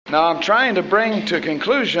Now I'm trying to bring to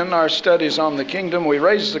conclusion our studies on the kingdom. We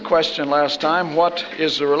raised the question last time, what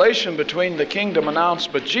is the relation between the kingdom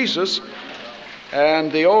announced by Jesus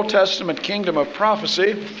and the Old Testament kingdom of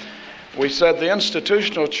prophecy? We said the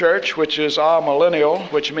institutional church, which is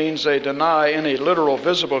amillennial, which means they deny any literal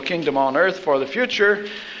visible kingdom on earth for the future,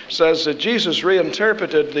 says that Jesus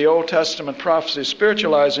reinterpreted the Old Testament prophecies,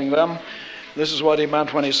 spiritualizing them. This is what he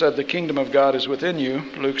meant when he said the kingdom of God is within you,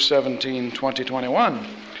 Luke 17:20-21.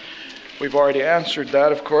 We've already answered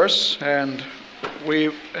that, of course, and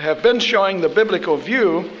we have been showing the biblical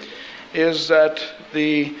view is that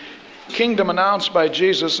the kingdom announced by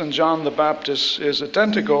Jesus and John the Baptist is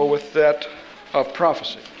identical with that of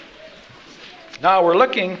prophecy. Now we're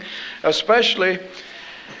looking especially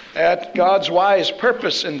at God's wise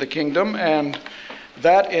purpose in the kingdom, and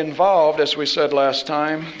that involved, as we said last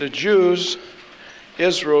time, the Jews,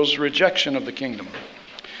 Israel's rejection of the kingdom.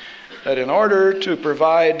 That in order to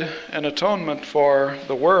provide an atonement for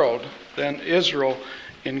the world, then Israel,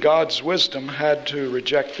 in God's wisdom, had to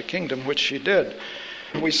reject the kingdom, which she did.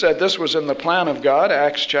 We said this was in the plan of God.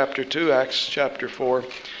 Acts chapter 2, Acts chapter 4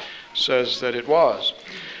 says that it was.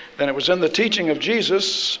 Then it was in the teaching of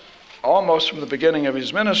Jesus, almost from the beginning of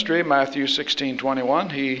his ministry, Matthew 16:21.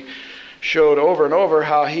 He showed over and over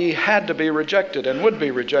how he had to be rejected and would be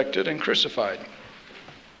rejected and crucified.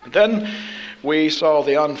 Then we saw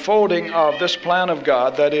the unfolding of this plan of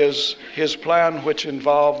God, that is, his plan which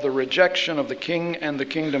involved the rejection of the king and the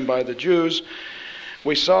kingdom by the Jews.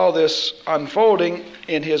 We saw this unfolding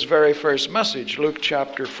in his very first message, Luke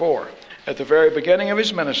chapter 4. At the very beginning of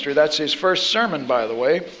his ministry, that's his first sermon, by the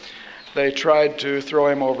way, they tried to throw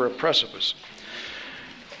him over a precipice.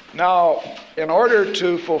 Now, in order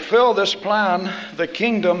to fulfill this plan, the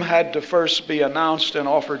kingdom had to first be announced and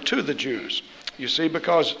offered to the Jews. You see,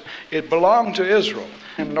 because it belonged to Israel.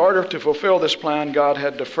 In order to fulfill this plan, God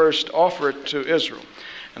had to first offer it to Israel.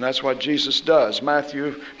 And that's what Jesus does.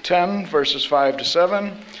 Matthew 10, verses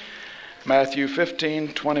 5-7. Matthew 15,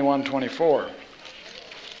 21-24.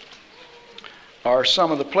 Are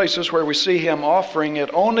some of the places where we see him offering it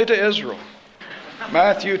only to Israel.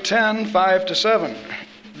 Matthew 10, 5-7.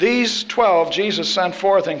 These 12 Jesus sent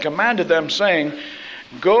forth and commanded them, saying,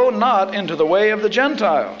 Go not into the way of the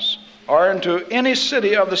Gentiles, or into any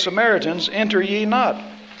city of the Samaritans enter ye not.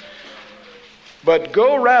 But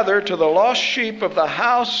go rather to the lost sheep of the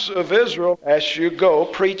house of Israel. As you go,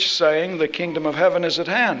 preach, saying, the kingdom of heaven is at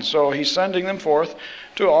hand. So he's sending them forth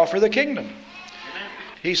to offer the kingdom.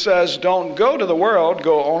 He says, don't go to the world,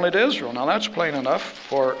 go only to Israel. Now that's plain enough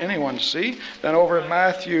for anyone to see. Then over in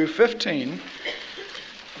Matthew 15,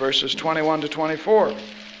 verses 21-24.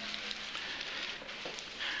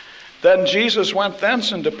 Then Jesus went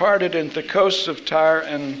thence and departed into the coasts of Tyre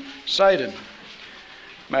and Sidon.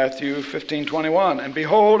 Matthew 15:21. And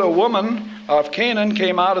behold, a woman of Canaan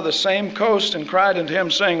came out of the same coast and cried unto him,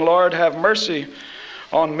 saying, Lord, have mercy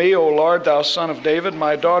on me, O Lord, thou son of David.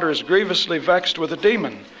 My daughter is grievously vexed with a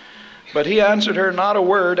demon. But he answered her not a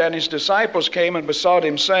word, and his disciples came and besought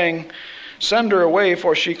him, saying, Send her away,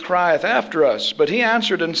 for she crieth after us. But he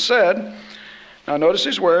answered and said, now notice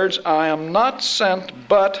his words, I am not sent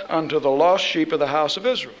but unto the lost sheep of the house of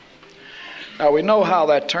Israel. Now we know how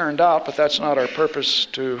that turned out, but that's not our purpose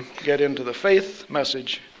to get into the faith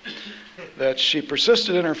message. That she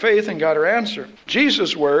persisted in her faith and got her answer.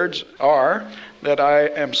 Jesus' words are that I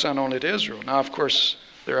am sent only to Israel. Now, of course,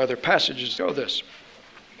 there are other passages that show this.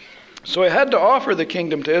 So he had to offer the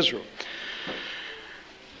kingdom to Israel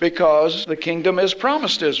because the kingdom is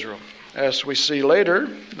promised Israel. As we see later,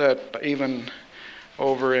 that even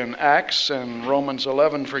over in Acts and Romans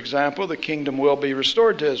 11, for example, the kingdom will be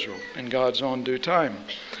restored to Israel in God's own due time.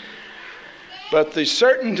 But the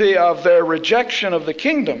certainty of their rejection of the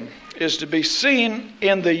kingdom is to be seen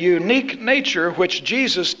in the unique nature which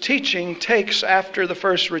Jesus' teaching takes after the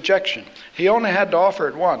first rejection. He only had to offer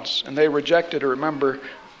it once, and they rejected it, remember,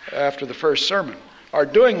 after the first sermon, or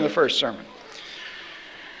during the first sermon.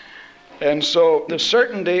 And so the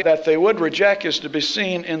certainty that they would reject is to be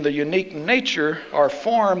seen in the unique nature or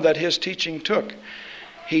form that his teaching took.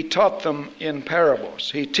 He taught them in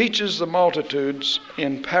parables. He teaches the multitudes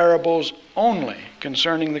in parables only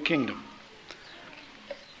concerning the kingdom.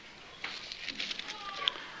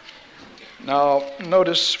 Now,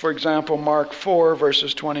 notice, for example, Mark 4,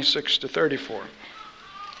 verses 26-34.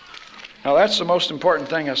 Now, that's the most important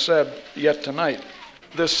thing I said yet tonight.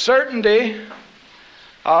 The certainty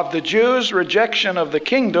of the Jews' rejection of the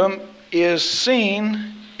kingdom is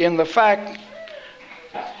seen in the fact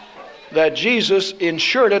that Jesus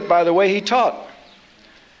ensured it by the way he taught.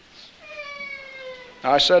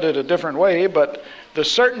 Now, I said it a different way, but The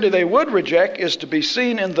certainty they would reject is to be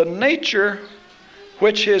seen in the nature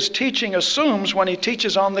which his teaching assumes when he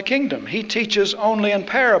teaches on the kingdom. He teaches only in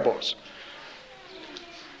parables.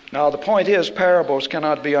 Now the point is, parables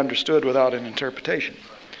cannot be understood without an interpretation.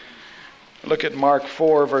 Look at Mark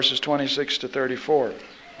 4, verses 26 to 34.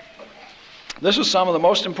 This is some of the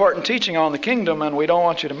most important teaching on the kingdom, and we don't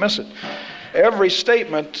want you to miss it. Every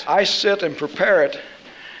statement, I sit and prepare it,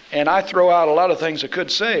 and I throw out a lot of things I could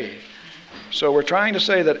say. So we're trying to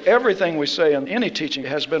say that everything we say in any teaching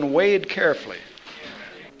has been weighed carefully.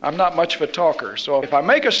 I'm not much of a talker, so if I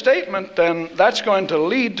make a statement, then that's going to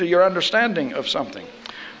lead to your understanding of something.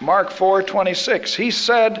 Mark 4:26, he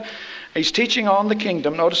said, he's teaching on the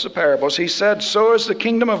kingdom, notice the parables, he said, so is the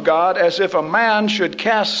kingdom of God as if a man should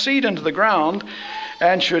cast seed into the ground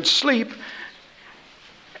and should sleep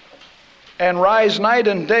and rise night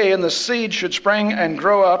and day, and the seed should spring and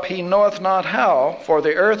grow up, he knoweth not how, for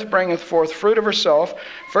the earth bringeth forth fruit of herself,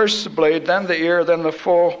 first the blade, then the ear, then the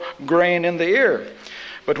full grain in the ear.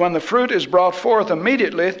 But when the fruit is brought forth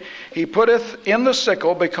immediately, he putteth in the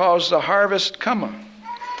sickle, because the harvest cometh.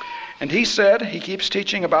 And he said, he keeps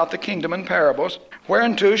teaching about the kingdom in parables,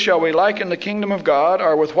 whereunto shall we liken the kingdom of God,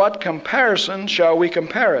 or with what comparison shall we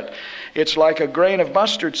compare it? It's like a grain of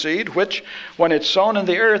mustard seed, which, when it's sown in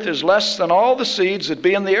the earth, is less than all the seeds that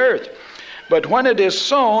be in the earth. But when it is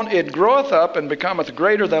sown, it groweth up, and becometh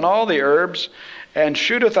greater than all the herbs, and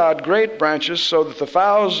shooteth out great branches, so that the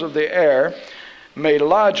fowls of the air may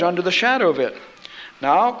lodge under the shadow of it.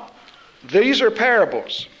 Now, these are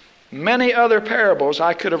parables. Many other parables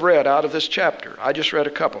I could have read out of this chapter. I just read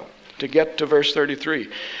a couple to get to verse 33.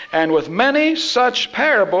 And with many such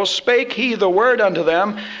parables spake he the word unto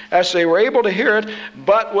them, as they were able to hear it,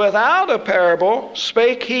 but without a parable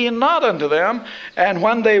spake he not unto them, and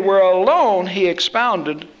when they were alone he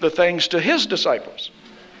expounded the things to his disciples.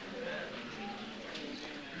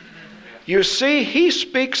 You see, he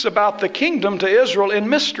speaks about the kingdom to Israel in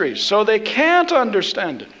mysteries, so they can't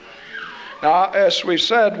understand it. Now, as we've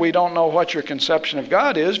said, we don't know what your conception of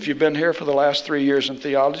God is. If you've been here for the last 3 years in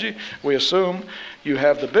theology, we assume you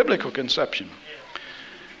have the biblical conception,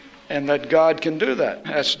 and that God can do that.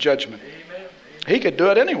 That's judgment. He could do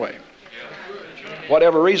it anyway.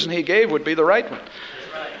 Whatever reason he gave would be the right one.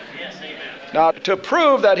 Now, to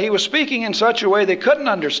prove that he was speaking in such a way they couldn't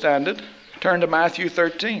understand it, turn to Matthew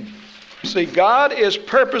 13. See, God is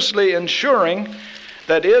purposely ensuring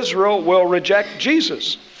that Israel will reject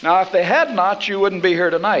Jesus. Now, if they had not, you wouldn't be here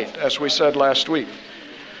tonight, as we said last week.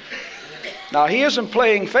 Now, he isn't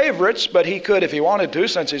playing favorites, but he could if he wanted to,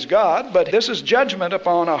 since he's God. But this is judgment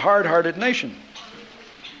upon a hard-hearted nation,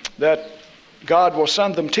 that God will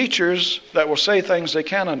send them teachers that will say things they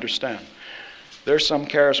can't understand. There's some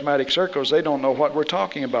charismatic circles, they don't know what we're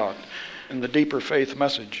talking about in the deeper faith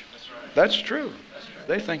message. That's true.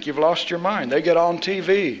 They think you've lost your mind. They get on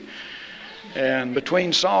TV and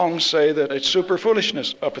between songs say that it's super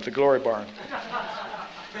foolishness up at the Glory Barn.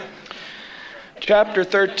 Chapter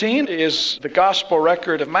 13 is the gospel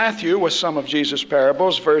record of Matthew with some of Jesus'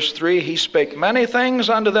 parables. Verse 3, he spake many things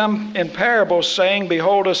unto them in parables, saying,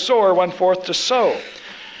 behold, a sower went forth to sow.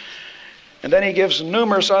 And then he gives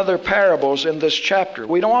numerous other parables in this chapter.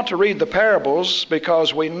 We don't want to read the parables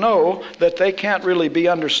because we know that they can't really be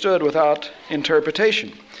understood without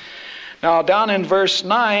interpretation. Now, down in verse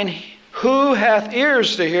 9, who hath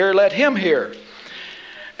ears to hear, let him hear.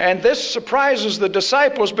 And this surprises the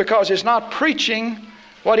disciples because he's not preaching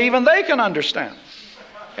what even they can understand.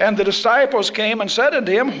 And the disciples came and said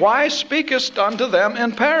unto him, why speakest unto them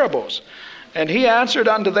in parables? And he answered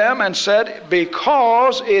unto them and said,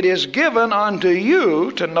 because it is given unto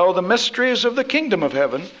you to know the mysteries of the kingdom of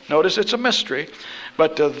heaven. Notice it's a mystery.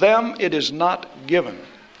 But to them it is not given.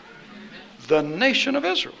 The nation of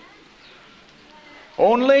Israel.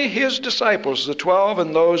 Only his disciples, the 12,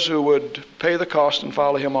 and those who would pay the cost and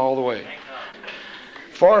follow him all the way.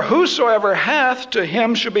 For whosoever hath, to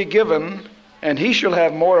him shall be given, and he shall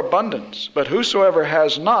have more abundance. But whosoever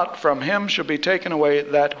has not, from him shall be taken away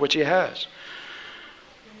that which he has.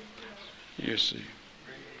 You see.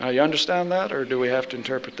 Now, you understand that, or do we have to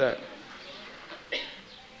interpret that?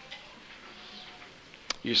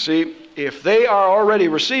 You see, if they are already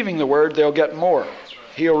receiving the word, they'll get more.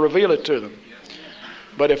 He'll reveal it to them.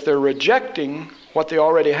 But if they're rejecting what they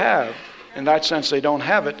already have, in that sense they don't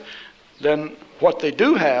have it, then what they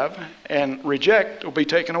do have and reject will be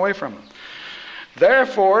taken away from them.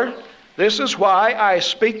 Therefore, this is why I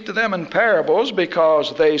speak to them in parables,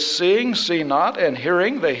 because they seeing see not, and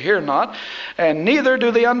hearing they hear not, and neither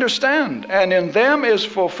do they understand. And in them is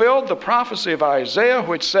fulfilled the prophecy of Isaiah,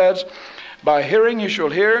 which says, By hearing you shall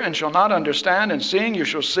hear and shall not understand, and seeing you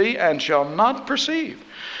shall see and shall not perceive.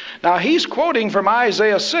 Now he's quoting from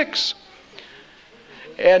Isaiah 6.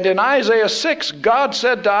 And in Isaiah 6, God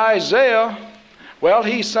said to Isaiah, well,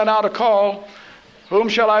 he sent out a call, whom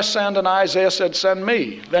shall I send? And Isaiah said, send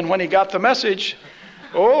me. Then when he got the message,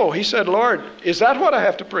 he said, Lord, is that what I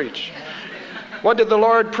have to preach? What did the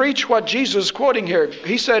Lord preach? What Jesus is quoting here.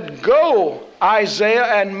 He said, go, Isaiah,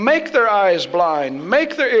 and make their eyes blind,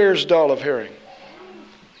 make their ears dull of hearing.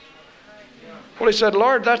 Well, he said,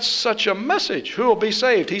 Lord, that's such a message. Who will be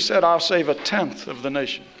saved? He said, I'll save 1/10 of the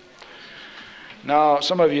nation. Now,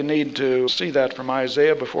 some of you need to see that from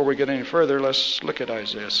Isaiah. Before we get any further, let's look at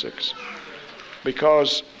Isaiah 6.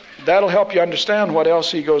 Because that'll help you understand what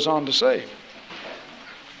else he goes on to say.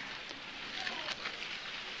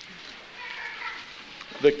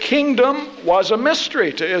 The kingdom was a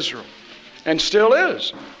mystery to Israel, and still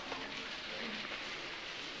is.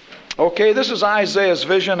 Okay, this is Isaiah's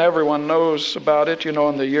vision. Everyone knows about it. You know,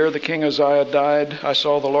 in the year the king Uzziah died, I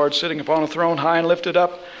saw the Lord sitting upon a throne high and lifted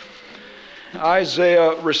up.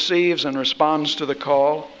 Isaiah receives and responds to the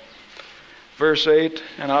call. Verse 8,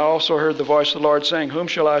 and I also heard the voice of the Lord saying, whom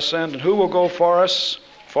shall I send, and who will go for us?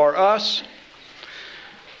 For us?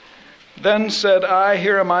 Then said I,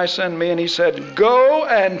 here am I, send me. And he said, go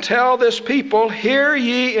and tell this people, hear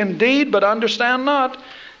ye indeed, but understand not,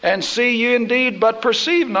 and see ye indeed, but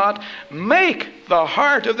perceive not. Make the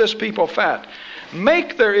heart of this people fat.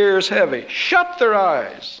 Make their ears heavy. Shut their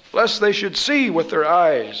eyes, lest they should see with their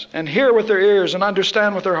eyes, and hear with their ears, and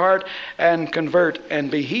understand with their heart, and convert,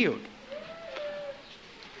 and be healed.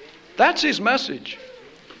 That's his message.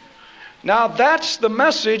 Now that's the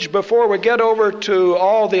message before we get over to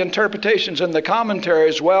all the interpretations and the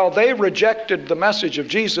commentaries. Well, they rejected the message of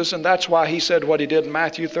Jesus, and that's why he said what he did in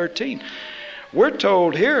Matthew 13. We're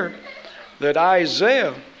told here that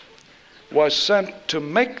Isaiah was sent to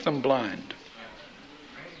make them blind.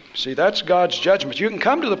 See, that's God's judgment. You can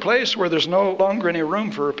come to the place where there's no longer any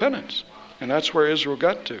room for repentance. And that's where Israel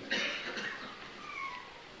got to.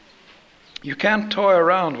 You can't toy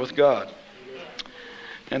around with God.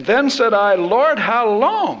 And then said I, Lord, how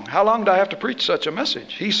long? How long do I have to preach such a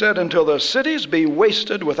message? He said, until the cities be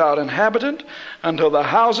wasted without inhabitant, until the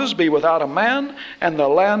houses be without a man, and the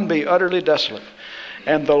land be utterly desolate.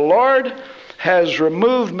 And the Lord has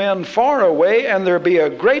removed men far away, and there be a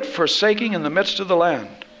great forsaking in the midst of the land.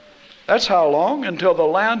 That's how long? Until the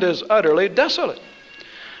land is utterly desolate.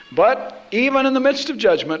 But even in the midst of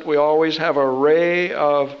judgment, we always have a ray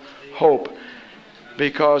of hope.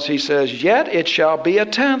 Because he says, yet it shall be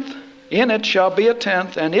 1/10. In it shall be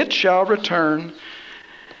 1/10, and it shall return,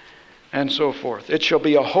 and so forth. It shall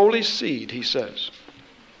be a holy seed, he says.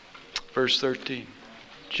 Verse 13.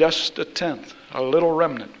 Just 1/10, a little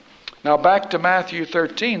remnant. Now back to Matthew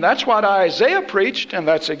 13. That's what Isaiah preached, and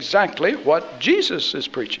that's exactly what Jesus is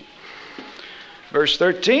preaching. Verse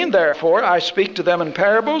 13, therefore I speak to them in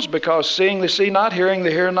parables, because seeing they see not, hearing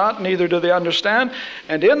they hear not, neither do they understand.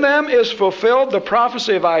 And in them is fulfilled the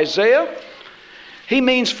prophecy of Isaiah. He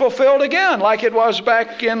means fulfilled again, like it was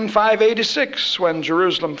back in 586 when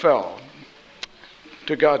Jerusalem fell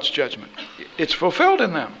to God's judgment. It's fulfilled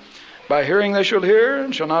in them. By hearing they shall hear,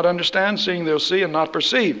 and shall not understand. Seeing they'll see, and not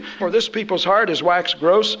perceive. For this people's heart is waxed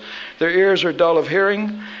gross. Their ears are dull of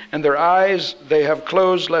hearing, and their eyes they have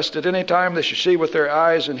closed, lest at any time they should see with their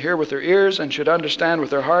eyes, and hear with their ears, and should understand with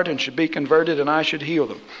their heart, and should be converted, and I should heal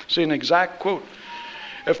them. See, an exact quote.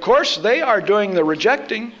 Of course, they are doing the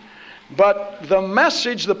rejecting, but the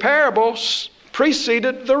message, the parable,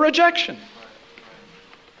 preceded the rejection.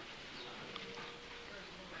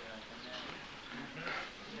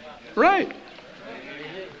 Right.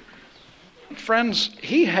 Friends,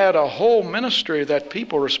 he had a whole ministry that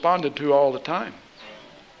people responded to all the time.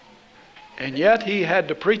 And yet he had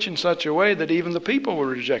to preach in such a way that even the people would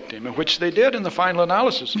reject him, which they did in the final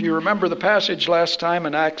analysis. If you remember the passage last time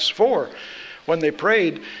in Acts 4, when they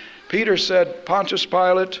prayed, Peter said, Pontius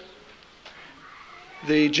Pilate,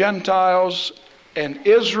 the Gentiles, and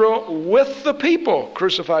Israel with the people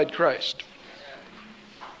crucified Christ.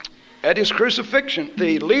 At his crucifixion,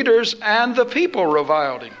 the leaders and the people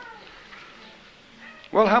reviled him.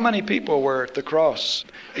 Well, how many people were at the cross?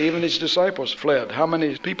 Even his disciples fled. How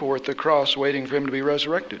many people were at the cross waiting for him to be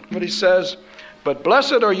resurrected? But he says, but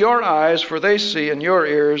blessed are your eyes, for they see, and your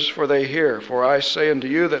ears, for they hear. For I say unto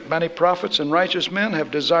you that many prophets and righteous men have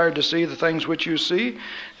desired to see the things which you see,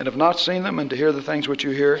 and have not seen them, and to hear the things which you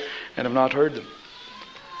hear, and have not heard them.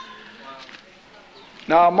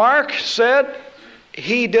 Now Mark said,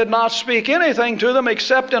 he did not speak anything to them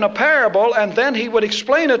except in a parable, and then he would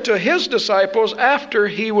explain it to his disciples after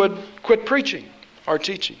he would quit preaching or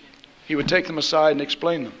teaching. He would take them aside and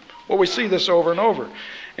explain them. Well, we see this over and over.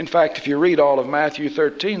 In fact, if you read all of Matthew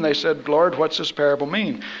 13, they said, Lord, what's this parable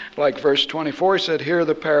mean? Like verse 24, he said, hear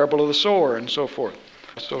the parable of the sower, and so forth.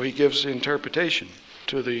 So he gives the interpretation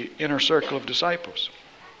to the inner circle of disciples.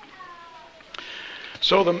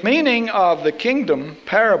 So the meaning of the kingdom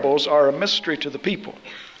parables are a mystery to the people.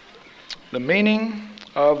 The meaning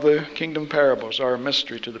of the kingdom parables are a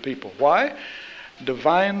mystery to the people. Why?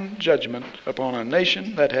 Divine judgment upon a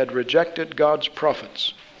nation that had rejected God's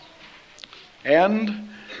prophets and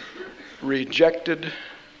rejected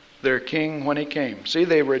their king when he came. See,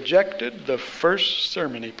 they rejected the first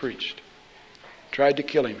sermon he preached. Tried to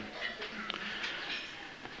kill him.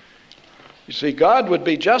 You see, God would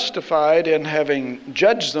be justified in having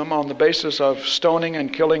judged them on the basis of stoning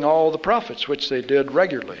and killing all the prophets, which they did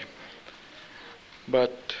regularly.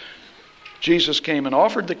 But Jesus came and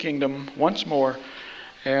offered the kingdom once more,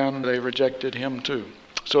 and they rejected him too.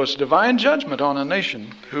 So it's divine judgment on a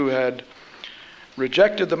nation who had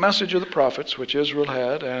rejected the message of the prophets, which Israel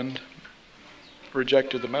had, and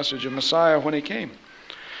rejected the message of Messiah when he came.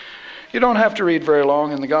 You don't have to read very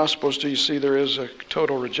long in the Gospels till you see there is a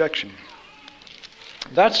total rejection.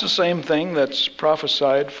 That's the same thing that's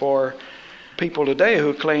prophesied for people today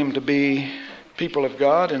who claim to be people of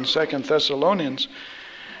God in 2 Thessalonians.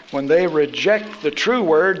 When they reject the true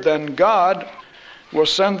word, then God will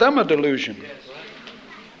send them a delusion.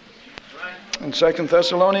 In 2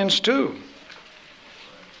 Thessalonians 2.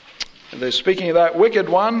 They're speaking of that wicked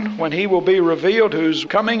one, when he will be revealed, whose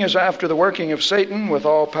coming is after the working of Satan, with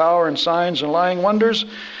all power and signs and lying wonders,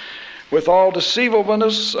 with all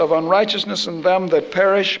deceivableness of unrighteousness in them that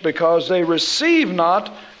perish, because they receive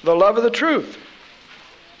not the love of the truth,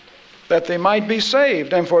 that they might be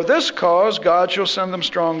saved. And for this cause God shall send them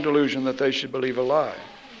strong delusion, that they should believe a lie,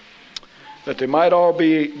 that they might all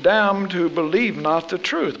be damned who believe not the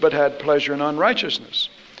truth, but had pleasure in unrighteousness.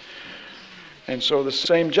 And so the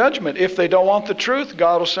same judgment. If they don't want the truth,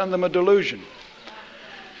 God will send them a delusion.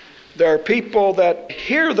 There are people that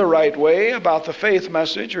hear the right way about the faith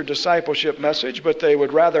message or discipleship message, but they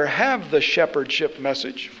would rather have the shepherdship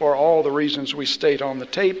message for all the reasons we state on the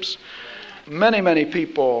tapes. Many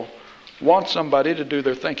people want somebody to do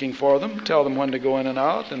their thinking for them, tell them when to go in and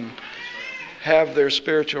out, and have their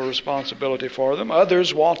spiritual responsibility for them.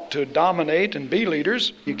 Others want to dominate and be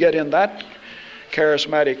leaders. You get in that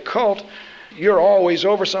charismatic cult, you're always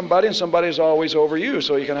over somebody and somebody's always over you,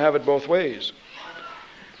 so you can have it both ways.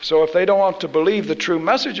 So if they don't want to believe the true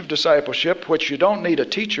message of discipleship, which you don't need a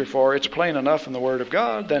teacher for, it's plain enough in the Word of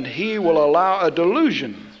God, then he will allow a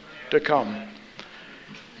delusion to come.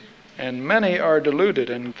 And many are deluded,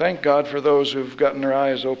 and thank God for those who've gotten their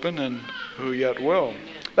eyes open and who yet will.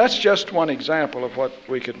 That's just one example of what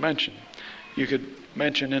we could mention. You could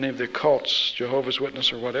mention any of the cults, Jehovah's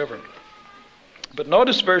Witness or whatever. But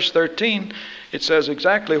notice verse 13, it says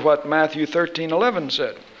exactly what Matthew 13:11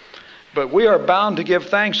 said. But we are bound to give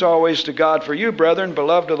thanks always to God for you, brethren,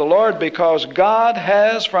 beloved of the Lord, because God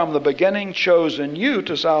has from the beginning chosen you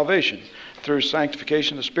to salvation through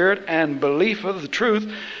sanctification of the Spirit and belief of the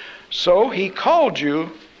truth. So he called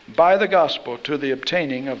you by the gospel to the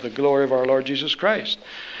obtaining of the glory of our Lord Jesus Christ.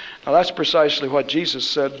 Now that's precisely what Jesus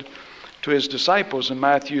said to his disciples in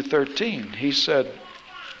Matthew 13. He said,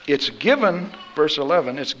 it's given, verse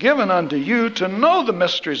 11, it's given unto you to know the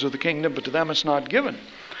mysteries of the kingdom, but to them it's not given.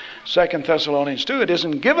 2 Thessalonians 2, it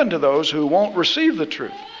isn't given to those who won't receive the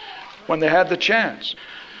truth when they had the chance.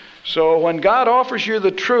 So when God offers you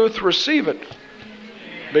the truth, receive it.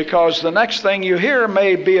 Because the next thing you hear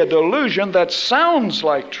may be a delusion that sounds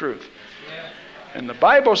like truth. And the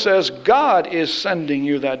Bible says God is sending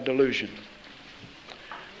you that delusion.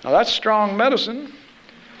 Now that's strong medicine.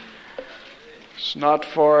 It's not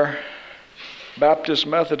for Baptist,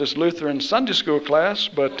 Methodist, Lutheran Sunday school class,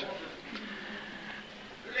 but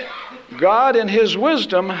God in his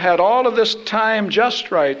wisdom had all of this time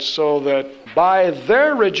just right so that by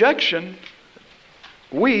their rejection,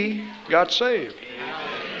 we got saved.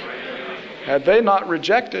 Had they not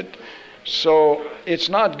rejected, so it's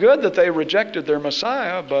not good that they rejected their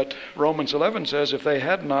Messiah, but Romans 11 says if they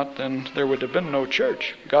had not, then there would have been no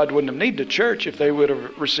church. God wouldn't have needed a church if they would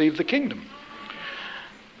have received the kingdom.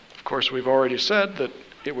 Of course, we've already said that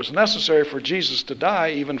it was necessary for Jesus to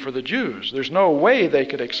die even for the Jews. There's no way they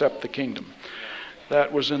could accept the kingdom.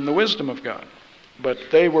 That was in the wisdom of God. But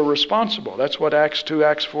they were responsible. That's what Acts 2,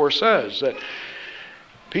 Acts 4 says. That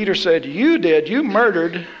Peter said, you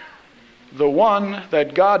murdered the one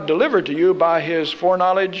that God delivered to you by his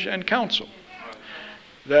foreknowledge and counsel.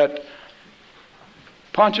 That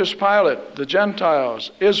Pontius Pilate, the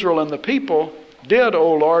Gentiles, Israel, and the people did,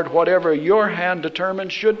 O Lord, whatever your hand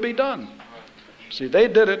determined should be done. See, they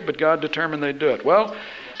did it, but God determined they'd do it. Well,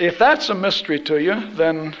 if that's a mystery to you,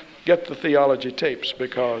 then get the theology tapes,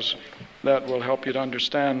 because that will help you to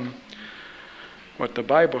understand what the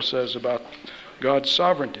Bible says about God's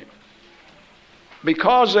sovereignty.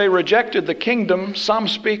 Because they rejected the kingdom, some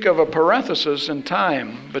speak of a parenthesis in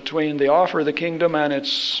time between the offer of the kingdom and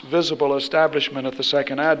its visible establishment at the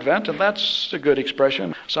second advent, and that's a good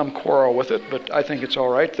expression. Some quarrel with it, but I think it's all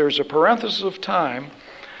right. There's a parenthesis of time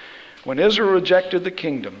when Israel rejected the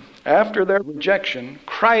kingdom. After their rejection,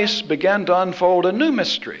 Christ began to unfold a new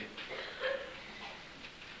mystery.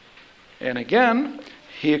 And again,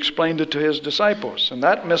 he explained it to his disciples, and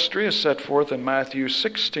that mystery is set forth in Matthew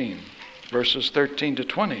 16. Verses 13 to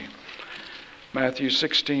 20. Matthew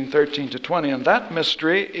 16, 13 to 20. And that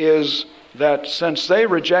mystery is that since they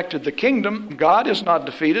rejected the kingdom, God is not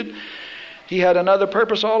defeated. He had another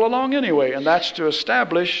purpose all along anyway, and that's to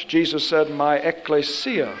establish, Jesus said, my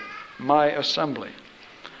ecclesia, my assembly.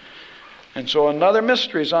 And so another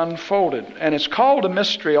mystery is unfolded, and it's called a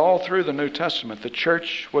mystery all through the New Testament. The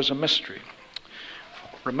church was a mystery.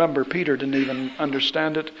 Remember, Peter didn't even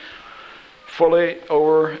understand it fully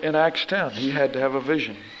over in Acts 10. He had to have a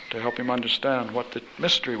vision to help him understand what the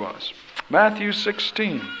mystery was. Matthew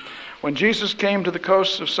 16. When Jesus came to the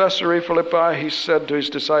coasts of Caesarea Philippi, he said to his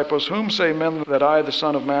disciples, whom say men that I, the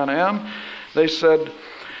Son of Man, am? They said,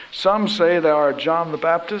 some say thou art John the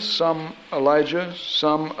Baptist, some Elijah,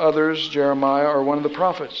 some others Jeremiah, or one of the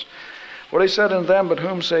prophets. Well, he said unto them, but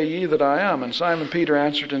whom say ye that I am? And Simon Peter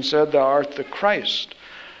answered and said, thou art the Christ.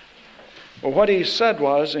 Well, what he said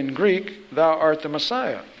was, in Greek, thou art the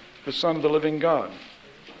Messiah, the Son of the living God.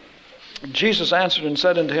 And Jesus answered and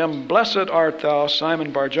said unto him, blessed art thou,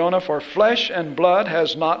 Simon Bar-Jonah, for flesh and blood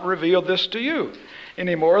has not revealed this to you,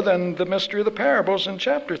 any more than the mystery of the parables in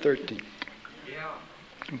chapter 13.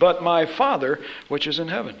 But my Father, which is in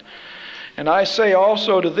heaven. And I say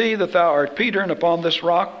also to thee that thou art Peter, and upon this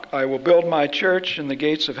rock I will build my church, and the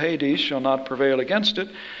gates of Hades shall not prevail against it.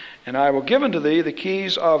 And I will give unto thee the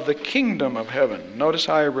keys of the kingdom of heaven. Notice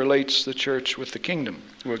how he relates the church with the kingdom.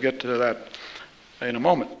 We'll get to that in a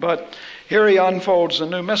moment. But here he unfolds a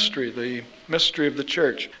new mystery, the mystery of the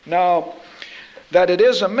church. Now, that it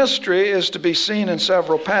is a mystery is to be seen in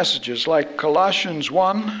several passages, like Colossians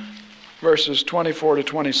 1, verses 24 to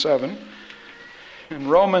 27, and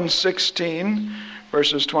Romans 16,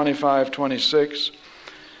 verses 25, 26,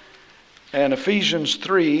 and Ephesians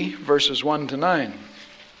 3, verses 1 to 9.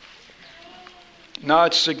 Now,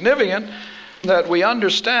 it's significant that we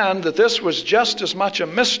understand that this was just as much a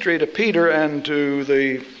mystery to Peter and to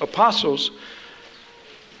the apostles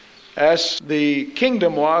as the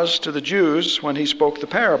kingdom was to the Jews when he spoke the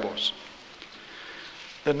parables.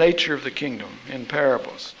 The nature of the kingdom in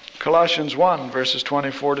parables. Colossians 1, verses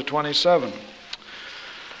 24 to 27.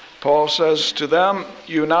 Paul says to them,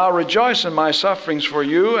 you now rejoice in my sufferings for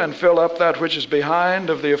you, and fill up that which is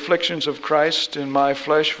behind of the afflictions of Christ in my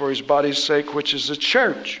flesh for his body's sake, which is the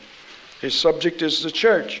church. His subject is the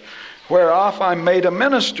church, whereof I'm made a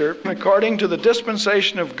minister according to the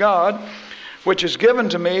dispensation of God, which is given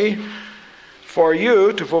to me for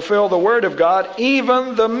you to fulfill the word of God,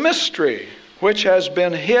 even the mystery which has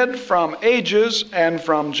been hid from ages and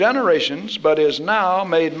from generations, but is now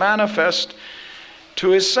made manifest to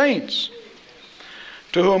his saints,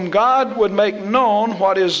 to whom God would make known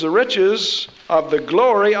what is the riches of the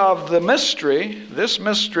glory of the mystery, this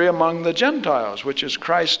mystery among the Gentiles, which is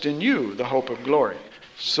Christ in you, the hope of glory.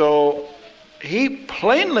 So he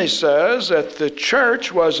plainly says that the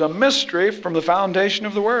church was a mystery from the foundation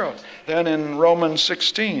of the world. Then in Romans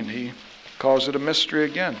 16, he calls it a mystery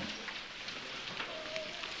again.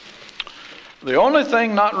 The only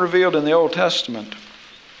thing not revealed in the Old Testament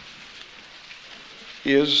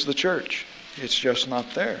is the church. It's just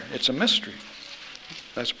not there. It's a mystery.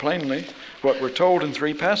 That's plainly what we're told in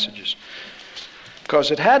 3 passages.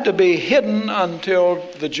 Because it had to be hidden until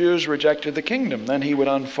the Jews rejected the kingdom. Then he would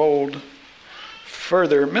unfold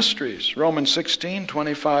further mysteries. Romans 16,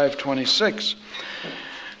 25, 26.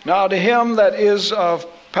 Now to him that is of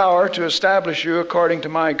power to establish you according to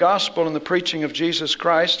my gospel and the preaching of Jesus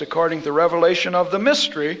Christ, according to the revelation of the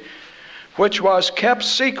mystery, which was kept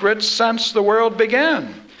secret since the world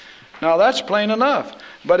began. Now that's plain enough.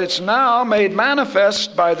 But it's now made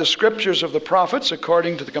manifest by the scriptures of the prophets,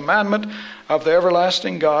 according to the commandment of the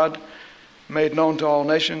everlasting God, made known to all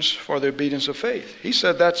nations for the obedience of faith. He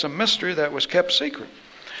said that's a mystery that was kept secret.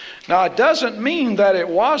 Now it doesn't mean that it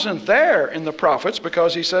wasn't there in the prophets,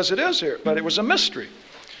 because he says it is here, but it was a mystery.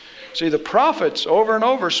 See, the prophets over and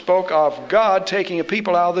over spoke of God taking a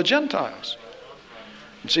people out of the Gentiles.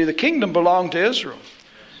 See, the kingdom belonged to Israel.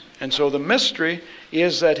 And so the mystery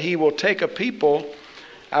is that he will take a people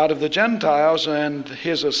out of the Gentiles, and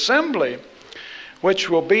his assembly, which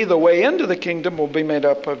will be the way into the kingdom, will be made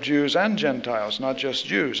up of Jews and Gentiles, not just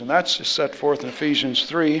Jews. And that's set forth in Ephesians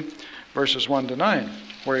 3, verses 1 to 9,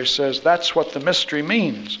 where he says that's what the mystery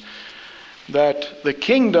means, that the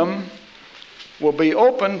kingdom will be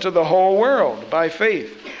open to the whole world by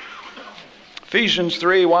faith. Ephesians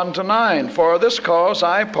 3, 1 to 9, for this cause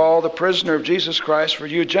I, Paul, the prisoner of Jesus Christ, for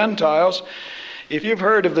you Gentiles, if you've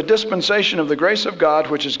heard of the dispensation of the grace of God,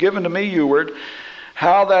 which is given to me youward,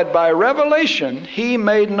 how that by revelation he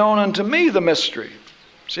made known unto me the mystery.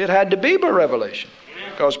 See, it had to be by revelation,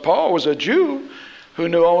 because Paul was a Jew who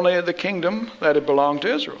knew only the kingdom that had belonged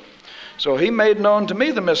to Israel. So he made known to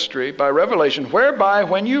me the mystery by revelation, whereby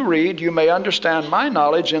when you read you may understand my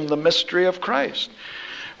knowledge in the mystery of Christ,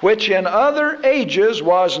 which in other ages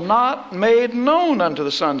was not made known unto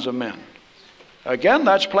the sons of men. Again,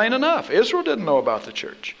 that's plain enough. Israel didn't know about the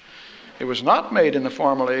church. It was not made in the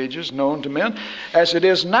former ages known to men, as it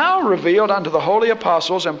is now revealed unto the holy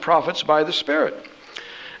apostles and prophets by the Spirit.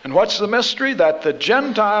 And what's the mystery? That the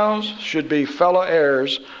Gentiles should be fellow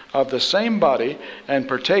heirs of the same body and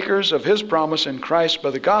partakers of his promise in Christ by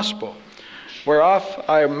the gospel, whereof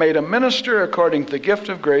I am made a minister according to the gift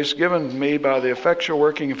of grace given to me by the effectual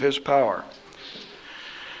working of his power.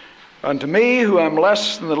 Unto me, who am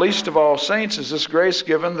less than the least of all saints, is this grace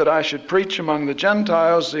given, that I should preach among the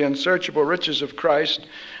Gentiles the unsearchable riches of Christ.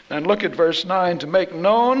 And look at verse 9, to make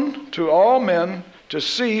known to all men to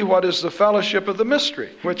see what is the fellowship of the mystery,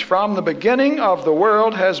 which from the beginning of the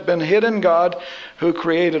world has been hid in God, who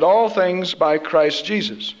created all things by Christ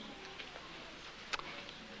Jesus.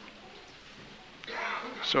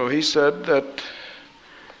 So he said that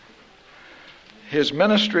his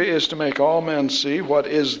ministry is to make all men see what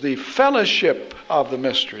is the fellowship of the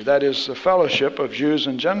mystery. That is the fellowship of Jews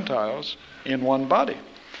and Gentiles in one body.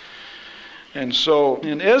 And so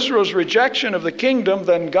in Israel's rejection of the kingdom,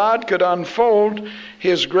 then God could unfold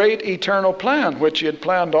his great eternal plan, which he had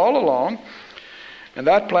planned all along. And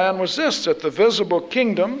that plan was this, that the visible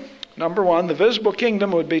kingdom, number one, the visible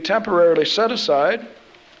kingdom would be temporarily set aside.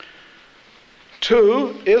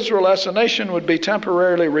 2, Israel as a nation would be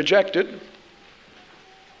temporarily rejected.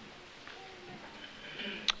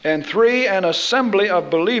 And 3, an assembly of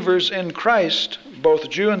believers in Christ, both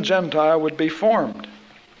Jew and Gentile, would be formed.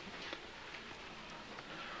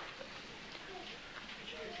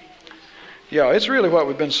 Yeah, it's really what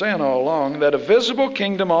we've been saying all along, that a visible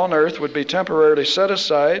kingdom on earth would be temporarily set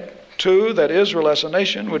aside. 2, that Israel as a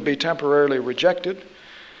nation would be temporarily rejected.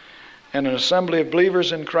 And an assembly of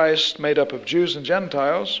believers in Christ made up of Jews and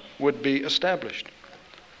Gentiles would be established.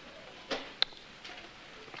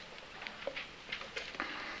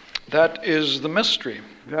 That is the mystery.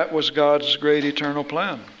 That was God's great eternal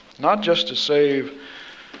plan. Not just to save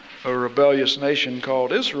a rebellious nation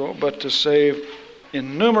called Israel, but to save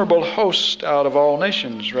innumerable hosts out of all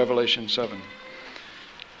nations, Revelation 7.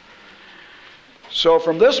 So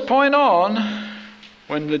from this point on,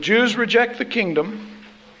 when the Jews reject the kingdom,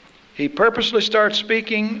 he purposely starts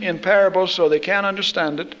speaking in parables so they can't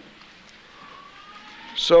understand it,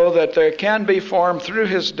 so that there can be formed through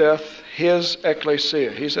his death his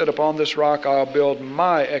ecclesia. He said, upon this rock I'll build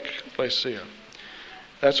my ecclesia.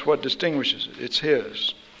 That's what distinguishes it. It's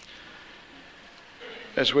his.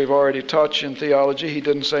 As we've already touched in theology, he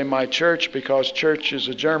didn't say my church, because church is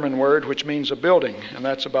a German word which means a building, and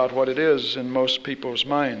that's about what it is in most people's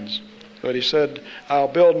minds. But he said, I'll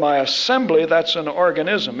build my assembly. That's an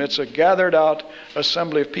organism. It's a gathered out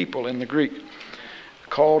assembly of people in the Greek.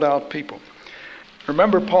 Called out people.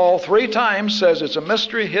 Remember, Paul 3 times says it's a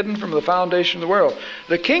mystery hidden from the foundation of the world.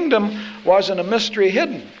 The kingdom wasn't a mystery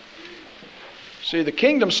hidden. See, the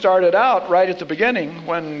kingdom started out right at the beginning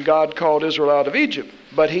when God called Israel out of Egypt.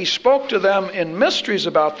 But he spoke to them in mysteries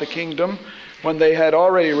about the kingdom when they had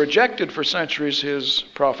already rejected for centuries his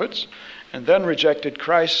prophets and then rejected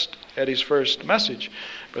Christ at his first message.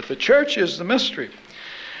 But the church is the mystery.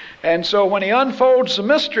 And so when he unfolds the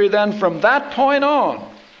mystery, then from that point on,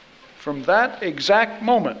 from that exact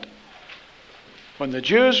moment, when the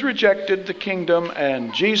Jews rejected the kingdom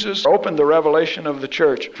and Jesus opened the revelation of the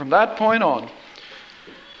church, from that point on,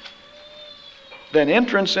 then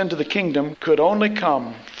entrance into the kingdom could only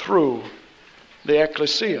come through the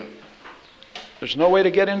ecclesia. There's no way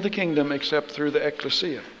to get into the kingdom except through the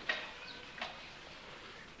ecclesia.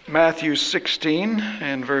 Matthew 16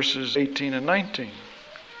 and verses 18 and 19.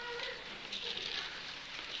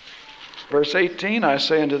 Verse 18, I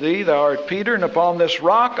say unto thee, thou art Peter, and upon this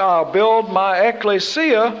rock I'll build my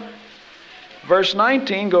ecclesia, Verse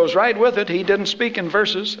 19 goes right with it. He didn't speak in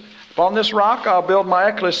verses. Upon this rock I'll build my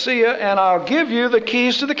ecclesia, and I'll give you the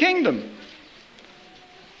keys to the kingdom.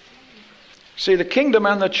 See, the kingdom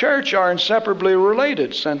and the church are inseparably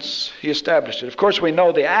related since he established it. Of course, we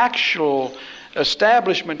know the actual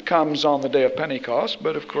establishment comes on the day of Pentecost,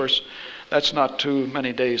 but of course, that's not too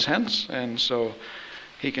many days hence, and so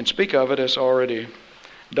he can speak of it as already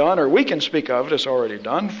done, or we can speak of it as already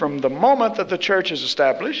done. From the moment that the church is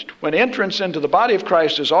established, when entrance into the body of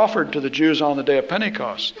Christ is offered to the Jews on the day of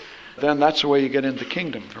Pentecost, then that's the way you get into the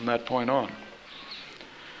kingdom from that point on.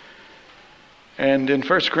 And in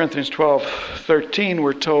 1 Corinthians 12:13,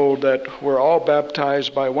 we're told that we're all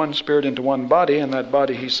baptized by one Spirit into one body, and that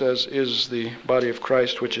body, he says, is the body of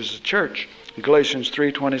Christ, which is the church. In Galatians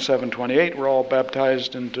 3:27-28, we're all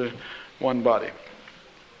baptized into one body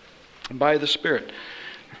by the Spirit.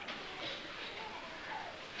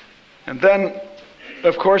 And then,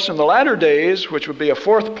 of course, in the latter days, which would be a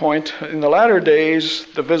fourth point, in the latter days,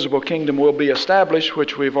 the visible kingdom will be established,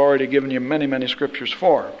 which we've already given you many, many scriptures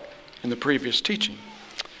for in the previous teaching.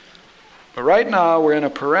 But right now, we're in a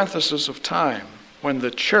parenthesis of time when the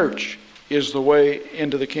church is the way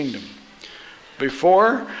into the kingdom.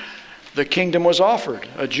 Before, the kingdom was offered.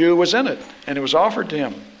 A Jew was in it, and it was offered to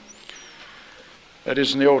him. That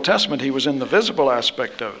is, in the Old Testament, he was in the visible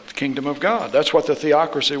aspect of it, the kingdom of God. That's what the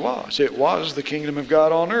theocracy was. It was the kingdom of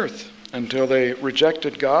God on earth until they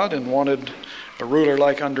rejected God and wanted a ruler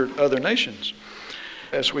like under other nations.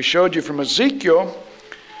 As we showed you from Ezekiel,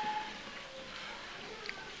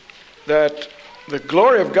 that the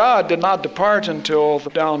glory of God did not depart until the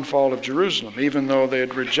downfall of Jerusalem, even though they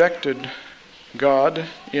had rejected God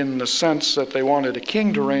in the sense that they wanted a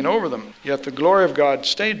king to reign over them. Yet the glory of God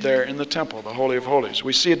stayed there in the temple, the Holy of Holies.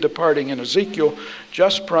 We see it departing in Ezekiel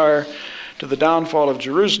just prior to the downfall of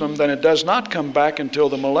Jerusalem. Then it does not come back until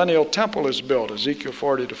the millennial temple is built, Ezekiel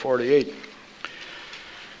 40-48.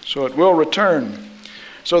 So it will return.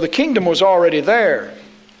 So the kingdom was already there.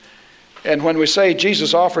 And when we say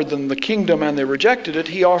Jesus offered them the kingdom and they rejected it,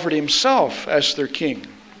 he offered himself as their king.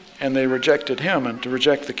 And they rejected him. And to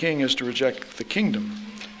reject the king is to reject the kingdom.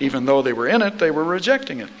 Even though they were in it, they were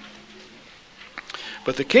rejecting it.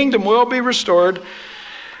 But the kingdom will be restored.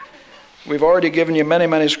 We've already given you many,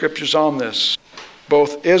 many scriptures on this.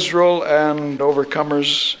 Both Israel and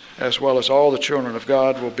overcomers, as well as all the children of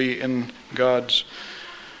God, will be in God's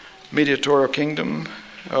mediatorial kingdom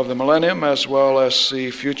of the millennium, as well as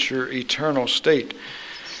the future eternal state.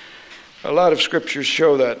 A lot of scriptures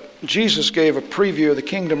show that. Jesus gave a preview of the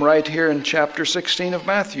kingdom right here in chapter 16 of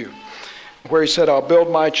Matthew, where he said, I'll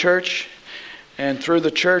build my church, and through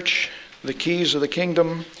the church, the keys of the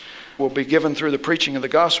kingdom will be given through the preaching of the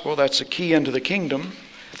gospel. That's the key into the kingdom,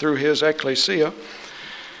 through his ecclesia.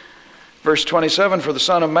 Verse 27, for the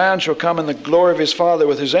Son of Man shall come in the glory of his Father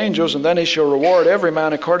with his angels, and then he shall reward every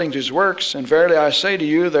man according to his works. And verily I say to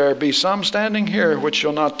you, there be some standing here which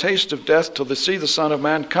shall not taste of death till they see the Son of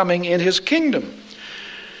Man coming in his kingdom.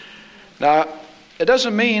 Now, it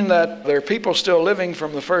doesn't mean that there are people still living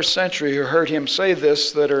from the first century who heard him say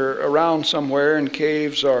this that are around somewhere in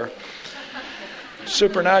caves or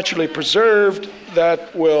supernaturally preserved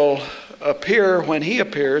that will appear when he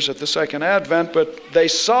appears at the second advent, but they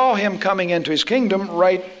saw him coming into his kingdom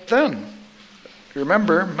right then.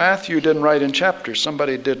 Remember, Matthew didn't write in chapters.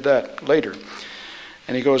 Somebody did that later.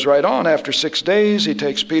 And he goes right on. After 6 days, he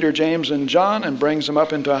takes Peter, James, and John and brings them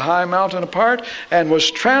up into a high mountain apart, and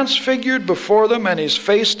was transfigured before them, and his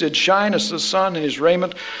face did shine as the sun, and his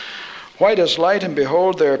raiment white as light. And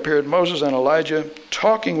behold, there appeared Moses and Elijah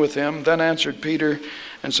talking with him. Then answered Peter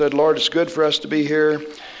and said, Lord, it's good for us to be here.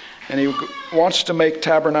 And he wants to make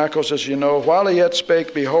tabernacles, as you know. While he yet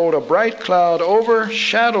spake, behold, a bright cloud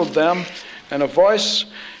overshadowed them, and a voice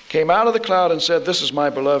came out of the cloud and said, This is my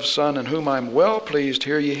beloved Son, in whom I am well pleased.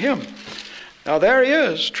 Hear ye him. Now there he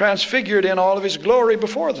is, transfigured in all of his glory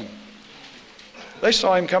before them. They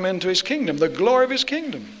saw him come into his kingdom, the glory of his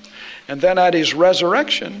kingdom. And then at his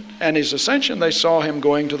resurrection and his ascension, they saw him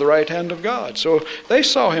going to the right hand of God. So they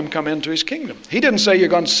saw him come into his kingdom. He didn't say, you're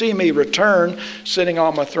going to see me return, sitting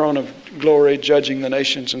on my throne of glory, judging the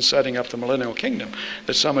nations and setting up the millennial kingdom.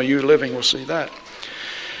 That some of you living will see that.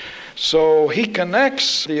 So he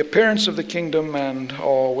connects the appearance of the kingdom and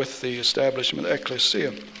all with the establishment of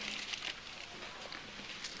ecclesia.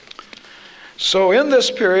 So in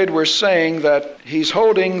this period, we're saying that he's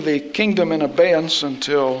holding the kingdom in abeyance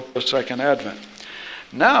until the second advent.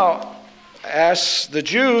 Now, as the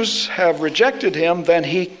Jews have rejected him, then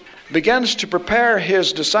he begins to prepare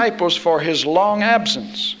his disciples for his long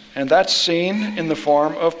absence. And that's seen in the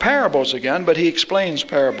form of parables again, but he explains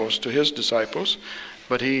parables to his disciples.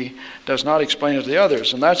 but he does not explain it to the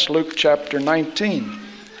others. And that's Luke chapter 19.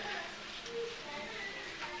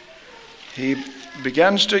 He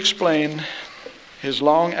begins to explain his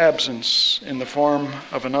long absence in the form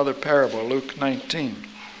of another parable, Luke 19.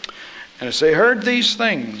 And as they heard these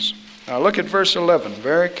things, now look at verse 11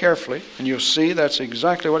 very carefully, and you'll see that's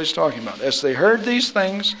exactly what he's talking about. As they heard these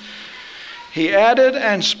things, he added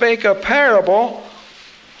and spake a parable,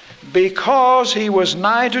 because he was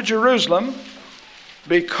nigh to Jerusalem,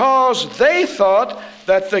 because they thought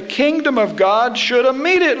that the kingdom of God should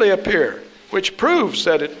immediately appear, which proves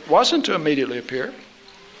that it wasn't to immediately appear.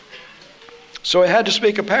 So he had to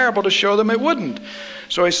speak a parable to show them it wouldn't.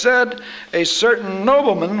 So he said, a certain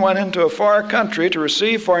nobleman went into a far country to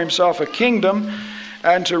receive for himself a kingdom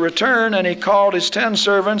and to return, and he called his 10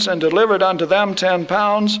 servants and delivered unto them 10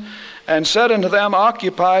 pounds and said unto them,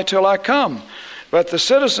 occupy till I come. But the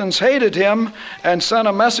citizens hated him and sent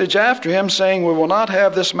a message after him, saying, we will not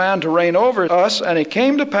have this man to reign over us. And it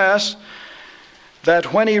came to pass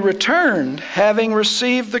that when he returned, having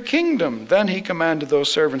received the kingdom, then he commanded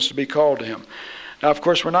those servants to be called to him. Now, of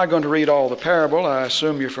course, we're not going to read all the parable. I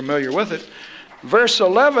assume you're familiar with it. Verse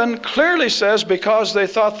 11 clearly says, because they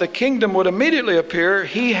thought the kingdom would immediately appear,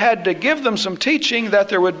 he had to give them some teaching that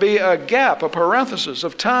there would be a gap, a parenthesis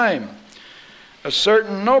of time. A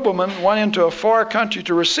certain nobleman went into a far country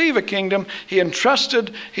to receive a kingdom. He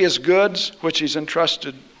entrusted his goods, which he's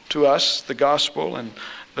entrusted to us, the gospel and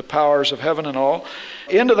the powers of heaven and all,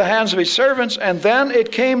 into the hands of his servants. And then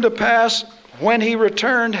it came to pass when he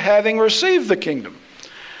returned, having received the kingdom.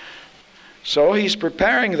 So he's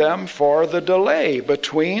preparing them for the delay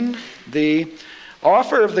between the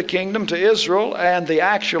offer of the kingdom to Israel and the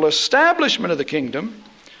actual establishment of the kingdom.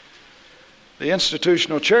 The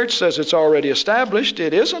institutional church says it's already established.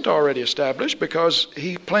 It isn't already established, because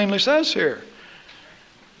he plainly says here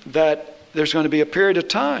that there's going to be a period of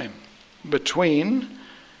time between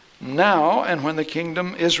now and when the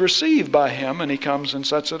kingdom is received by him and he comes and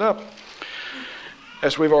sets it up.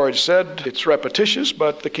 As we've already said, it's repetitious,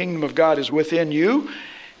 but the kingdom of God is within you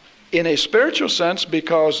in a spiritual sense,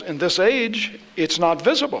 because in this age it's not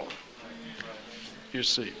visible. You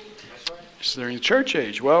see. It's during the church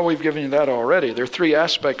age. Well, we've given you that already. There are 3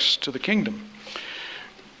 aspects to the kingdom.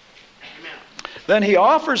 Then he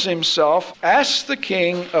offers himself, asks the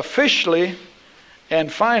king officially,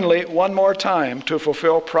 and finally, one more time, to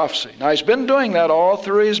fulfill prophecy. Now, he's been doing that all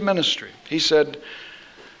through his ministry. He said,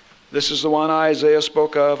 this is the one Isaiah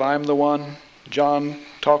spoke of. I'm the one. John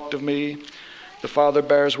talked of me. The Father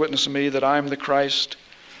bears witness of me that I'm the Christ.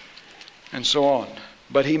 And so on.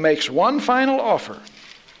 But he makes one final offer,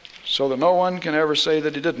 so that no one can ever say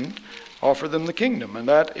that he didn't offer them the kingdom. And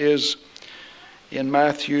that is in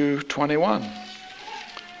Matthew 21.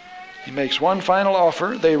 He makes one final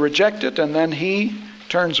offer. They reject it, and then he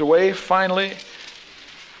turns away finally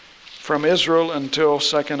from Israel until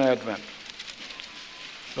Second Advent,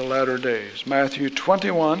 the latter days. Matthew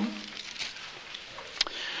 21,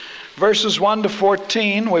 verses 1 to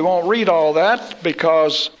 14. We won't read all that,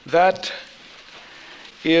 because that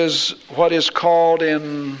is what is called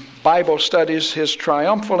in Bible studies his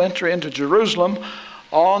triumphal entry into Jerusalem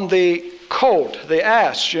on the colt, the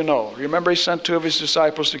ass, you know. Remember, he sent 2 of his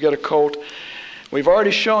disciples to get a colt. We've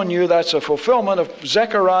already shown you that's a fulfillment of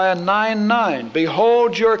Zechariah 9:9.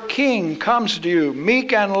 Behold, your king comes to you,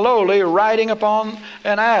 meek and lowly, riding upon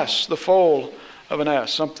an ass, the foal of an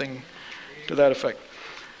ass, something to that effect.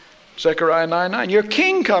 Zechariah 9:9. Your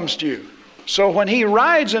king comes to you. So when he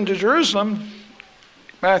rides into Jerusalem,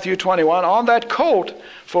 Matthew 21, on that colt,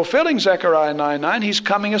 fulfilling Zechariah 9:9, he's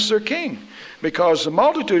coming as their king. Because the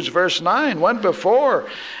multitudes, verse 9, went before,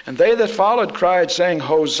 and they that followed cried, saying,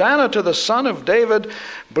 Hosanna to the Son of David.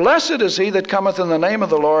 Blessed is he that cometh in the name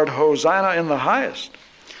of the Lord. Hosanna in the highest.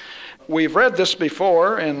 We've read this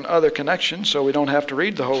before in other connections, so we don't have to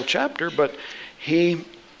read the whole chapter, but he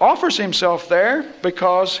offers himself there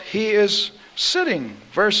because he is sitting,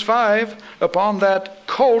 verse 5, upon that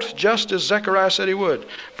colt, just as Zechariah said he would.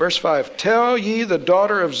 Verse 5, tell ye the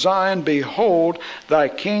daughter of Zion, behold, thy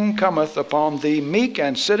king cometh upon thee, meek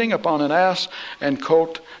and sitting upon an ass, and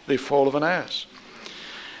colt the foal of an ass.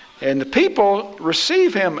 And the people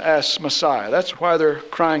receive him as Messiah. That's why they're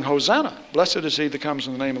crying, Hosanna. Blessed is he that comes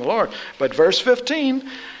in the name of the Lord. But verse 15,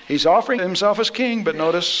 he's offering himself as king, but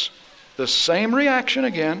notice the same reaction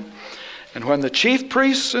again. And when the chief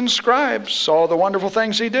priests and scribes saw the wonderful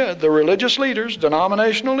things he did, the religious leaders,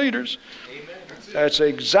 denominational leaders, that's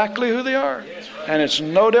exactly who they are. And it's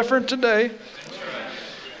no different today.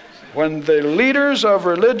 When the leaders of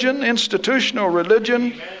religion, institutional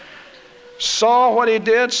religion, saw what he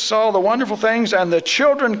did, saw the wonderful things, and the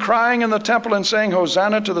children crying in the temple and saying,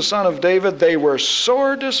 Hosanna to the Son of David, they were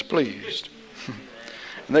sore displeased.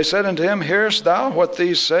 And they said unto him, Hearest thou what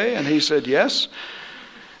these say? And he said, Yes.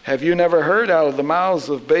 Have you never heard, out of the mouths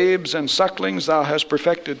of babes and sucklings thou hast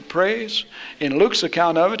perfected praise? In Luke's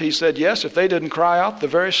account of it, he said, yes, if they didn't cry out, the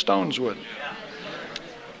very stones would.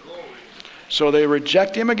 So they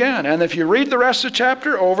reject him again. And if you read the rest of the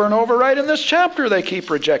chapter, over and over, right in this chapter, they keep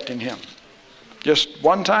rejecting him. Just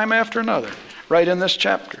one time after another, right in this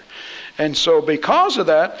chapter. And so because of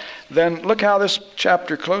that, then look how this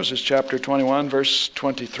chapter closes, chapter 21, verse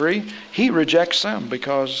 23. He rejects them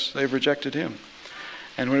because they've rejected him.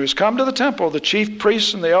 And when he was come to the temple, the chief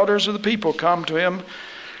priests and the elders of the people come to him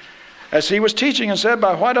as he was teaching and said,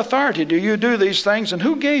 By what authority do you do these things, and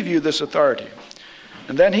who gave you this authority?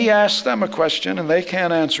 And then he asks them a question, and they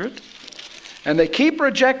can't answer it. And they keep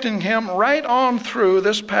rejecting him right on through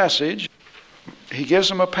this passage. He gives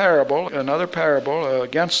them a parable, another parable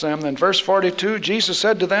against them. Then verse 42, Jesus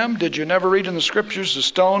said to them, Did you never read in the Scriptures, the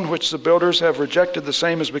stone which the builders have rejected, the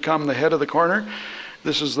same has become the head of the corner?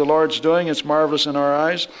 This is the Lord's doing. It's marvelous in our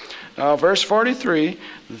eyes. Now, verse 43,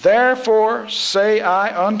 Therefore say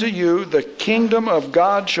I unto you, the kingdom of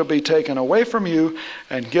God shall be taken away from you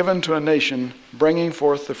and given to a nation, bringing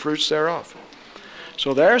forth the fruits thereof.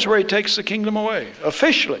 So there's where he takes the kingdom away.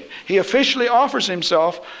 Officially. He officially offers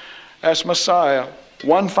himself as Messiah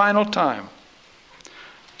one final time.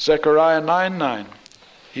 Zechariah 9:9.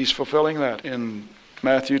 He's fulfilling that in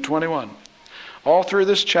Matthew 21. All through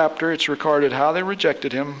this chapter, it's recorded how they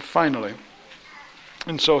rejected him finally.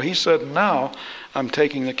 And so he said, now I'm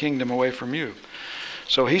taking the kingdom away from you.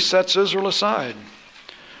 So he sets Israel aside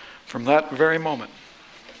from that very moment.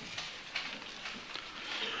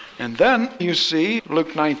 And then you see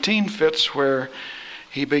Luke 19 fits where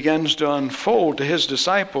he begins to unfold to his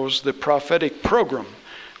disciples the prophetic program,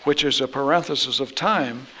 which is a parenthesis of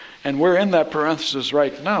time. And we're in that parenthesis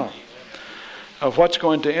right now, of what's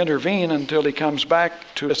going to intervene until he comes back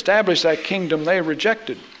to establish that kingdom they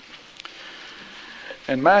rejected.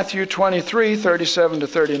 In Matthew 23, 37 to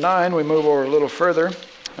 39, we move over a little further,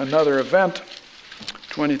 another event.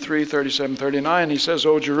 23, 37, 39, he says,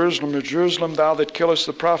 O Jerusalem, O Jerusalem, thou that killest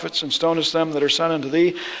the prophets and stonest them that are sent unto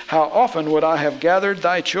thee, how often would I have gathered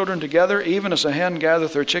thy children together, even as a hen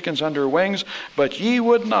gathereth her chickens under her wings, but ye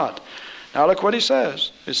would not. Now look what he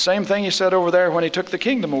says. It's the same thing he said over there when he took the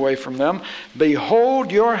kingdom away from them. Behold,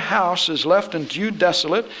 your house is left unto you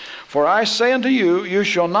desolate. For I say unto you, you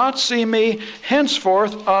shall not see me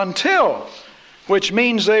henceforth until, which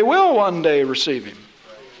means they will one day receive him.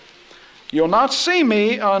 You'll not see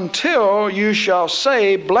me until you shall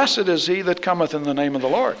say, Blessed is he that cometh in the name of the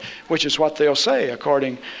Lord, which is what they'll say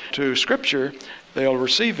according to Scripture. They'll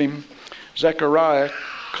receive him. Zechariah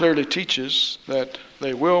clearly teaches that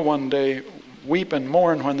they will one day weep and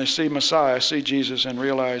mourn when they see Messiah, see Jesus, and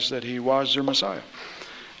realize that he was their Messiah.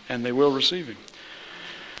 And they will receive him.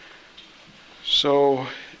 So,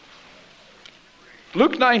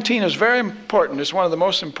 Luke 19 is very important. It's one of the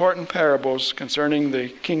most important parables concerning the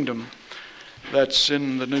kingdom that's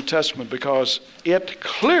in the New Testament, because it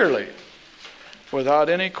clearly, without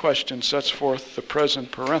any question, sets forth the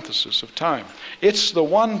present parenthesis of time. It's the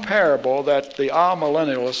one parable that the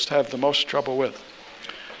amillennialists have the most trouble with,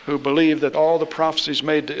 who believe that all the prophecies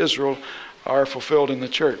made to Israel are fulfilled in the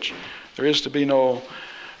church. There is to be no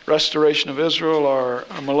restoration of Israel or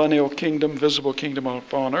a millennial kingdom, visible kingdom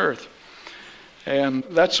upon earth. And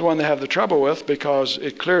that's the one they have the trouble with, because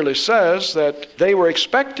it clearly says that they were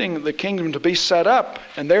expecting the kingdom to be set up,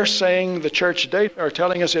 and they're saying the church today are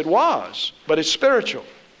telling us it was, but it's spiritual.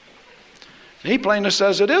 And he plainly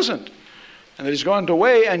says it isn't, and that he's going to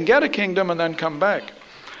away and get a kingdom and then come back.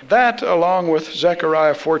 That, along with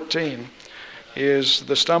Zechariah 14, is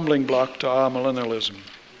the stumbling block to amillennialism.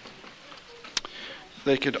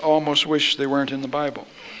 They could almost wish they weren't in the Bible.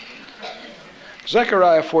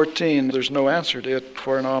 Zechariah 14, there's no answer to it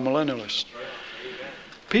for an amillennialist.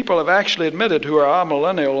 People have actually admitted who are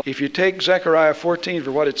amillennial, if you take Zechariah 14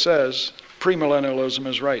 for what it says, premillennialism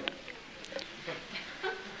is right.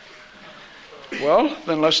 Well,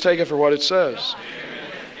 then let's take it for what it says.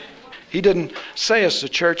 He didn't say, as the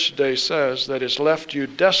church today says, that it's left you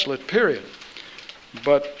desolate, period.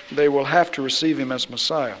 But they will have to receive him as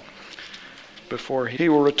Messiah before he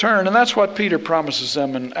will return. And that's what Peter promises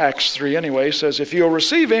them in Acts 3 anyway. He says, if you'll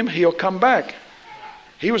receive him, he'll come back.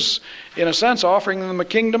 He was, in a sense, offering them a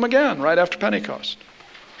kingdom again right after Pentecost.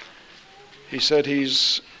 He said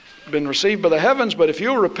he's been received by the heavens, but if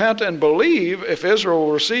you'll repent and believe, if Israel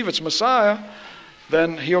will receive its Messiah,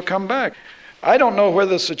 then he'll come back. I don't know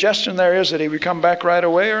whether the suggestion there is that he would come back right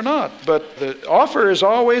away or not, but the offer is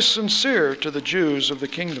always sincere to the Jews of the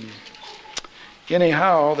kingdom.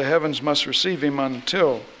 Anyhow, the heavens must receive him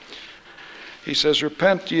until. He says,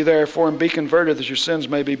 repent ye therefore and be converted, that your sins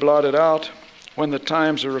may be blotted out, when the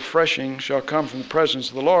times of refreshing shall come from the presence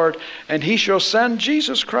of the Lord, and he shall send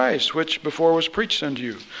Jesus Christ, which before was preached unto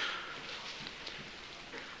you.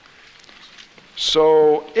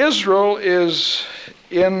 So Israel is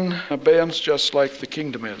in abeyance just like the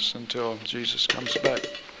kingdom is until Jesus comes back.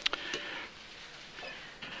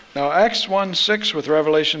 Now Acts 1:6 with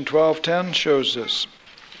Revelation 12:10 shows this.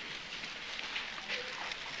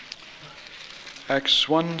 Acts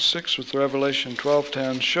 1:6 with Revelation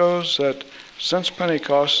 12:10 shows that since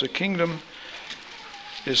Pentecost the kingdom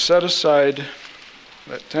is set aside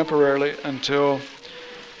temporarily until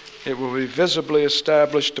it will be visibly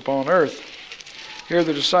established upon earth. Here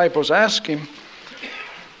the disciples ask him,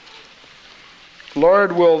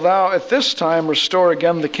 Lord, will thou at this time restore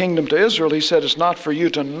again the kingdom to Israel? He said, it's not for you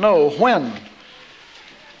to know when.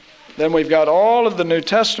 Then we've got all of the New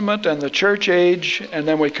Testament and the church age, and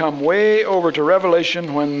then we come way over to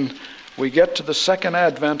Revelation when we get to the second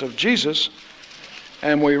advent of Jesus,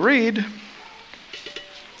 and we read,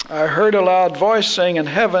 I heard a loud voice saying in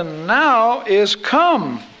heaven, now is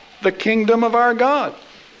come the kingdom of our God.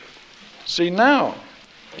 See, now,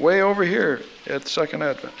 way over here at the second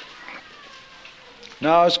advent.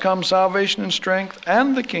 Now has come salvation and strength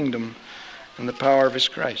and the kingdom and the power of his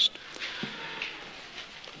Christ.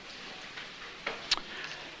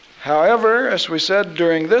 However, as we said,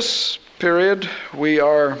 during this period, we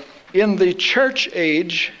are in the church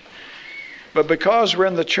age, but because we're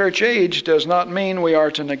in the church age does not mean we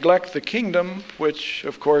are to neglect the kingdom, which,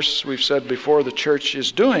 of course, we've said before the church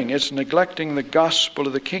is doing. It's neglecting the gospel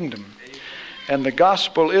of the kingdom. And the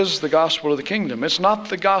gospel is the gospel of the kingdom. It's not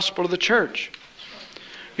the gospel of the church.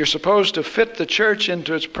 You're supposed to fit the church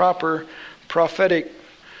into its proper prophetic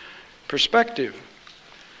perspective.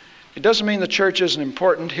 It doesn't mean the church isn't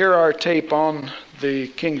important. Here our tape on the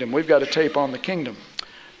kingdom. We've got a tape on the kingdom.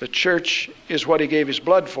 The church is what he gave his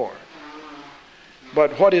blood for.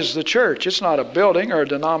 But what is the church? It's not a building or a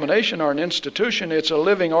denomination or an institution. It's a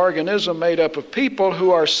living organism made up of people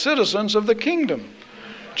who are citizens of the kingdom.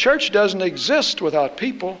 Church doesn't exist without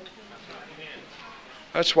people.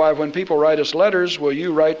 That's why when people write us letters, will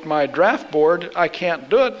you write my draft board? I can't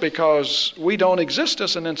do it because we don't exist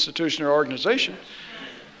as an institution or organization.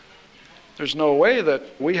 There's no way that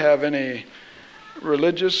we have any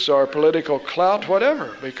religious or political clout,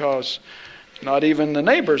 whatever, because not even the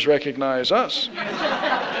neighbors recognize us.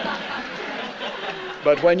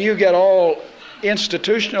 But when you get all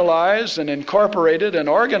institutionalized and incorporated and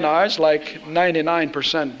organized like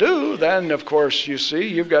 99% do, then of course you see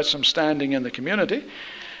you've got some standing in the community,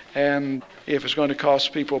 and if it's going to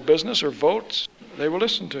cost people business or votes, they will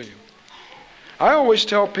listen to you. I always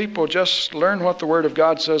tell people, just learn what the Word of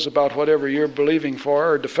God says about whatever you're believing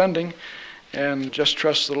for or defending, and just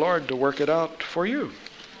trust the Lord to work it out for you.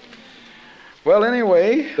 Well,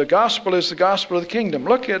 anyway, the gospel is the gospel of the kingdom.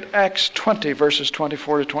 Look at Acts 20, verses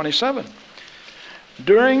 24 to 27.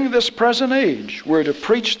 During this present age, we're to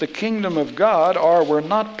preach the kingdom of God, or we're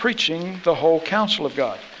not preaching the whole counsel of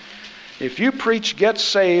God. If you preach, get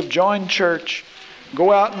saved, join church,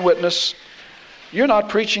 go out and witness, you're not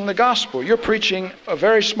preaching the gospel. You're preaching a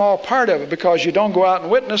very small part of it because you don't go out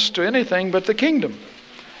and witness to anything but the kingdom.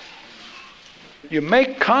 You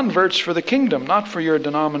make converts for the kingdom, not for your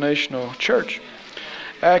denominational church.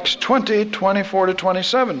 Acts 20, 24 to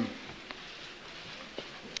 27.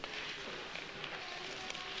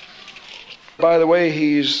 By the way,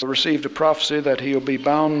 he's received a prophecy that he'll be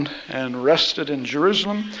bound and arrested in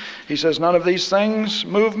Jerusalem. He says, none of these things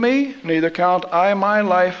move me, neither count I my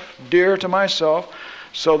life dear to myself,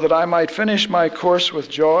 so that I might finish my course with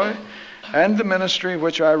joy, and the ministry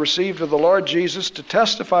which I received of the Lord Jesus to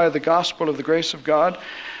testify the gospel of the grace of God.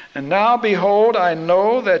 And now, behold, I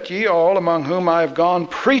know that ye all, among whom I have gone,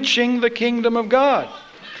 preaching the kingdom of God.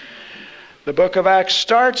 The book of Acts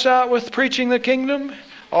starts out with preaching the kingdom.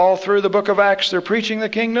 All through the book of Acts, they're preaching the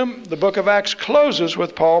kingdom. The book of Acts closes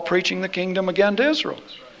with Paul preaching the kingdom again to Israel.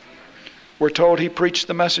 We're told he preached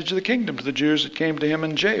the message of the kingdom to the Jews that came to him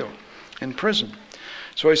in jail, in prison.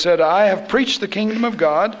 So he said, I have preached the kingdom of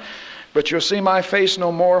God, but you'll see my face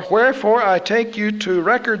no more. Wherefore I take you to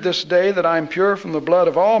record this day that I am pure from the blood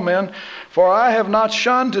of all men, for I have not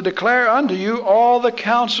shunned to declare unto you all the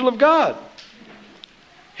counsel of God.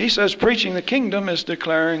 He says preaching the kingdom is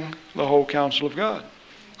declaring the whole counsel of God,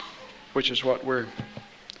 which is what we're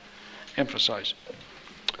emphasizing.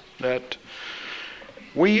 That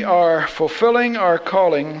we are fulfilling our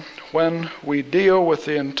calling when we deal with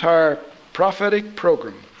the entire prophetic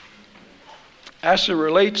program as it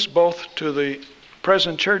relates both to the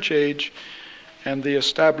present church age and the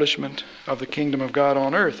establishment of the kingdom of God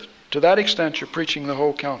on earth. To that extent, you're preaching the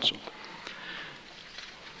whole counsel.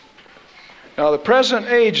 Now, the present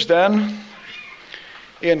age then,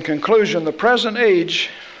 in conclusion, the present age,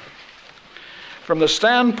 from the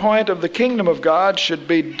standpoint of the kingdom of God, should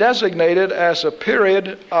be designated as a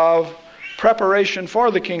period of preparation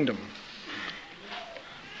for the kingdom.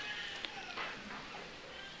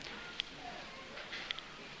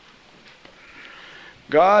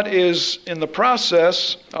 God is in the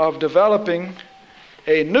process of developing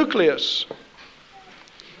a nucleus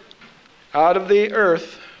out of the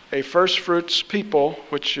earth, a first fruits people,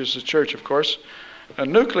 which is the church, of course, a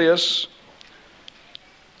nucleus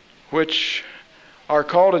which are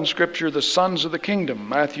called in Scripture the sons of the kingdom,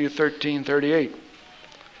 Matthew 13:38.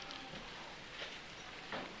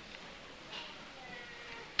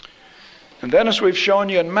 And then, as we've shown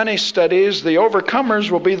you in many studies, the overcomers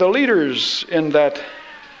will be the leaders in that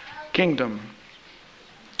kingdom.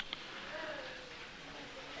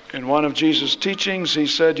 In one of Jesus' teachings, he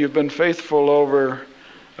said, "You've been faithful over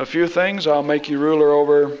a few things, I'll make you ruler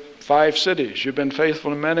over 5 cities. You've been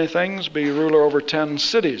faithful in many things, be ruler over 10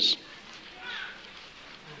 cities."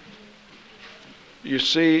 You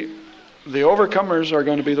see, the overcomers are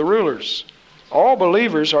going to be the rulers. All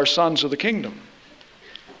believers are sons of the kingdom.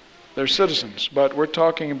 They're citizens. But we're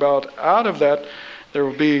talking about out of that, there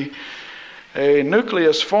will be a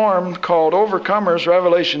nucleus formed called overcomers.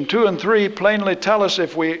 Revelation 2 and 3 plainly tell us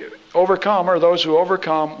if we overcome, or those who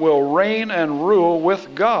overcome, will reign and rule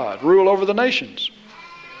with God, rule over the nations.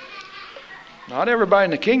 Not everybody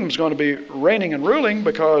in the kingdom is going to be reigning and ruling,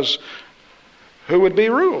 because who would be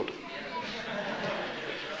ruled?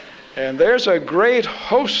 And there's a great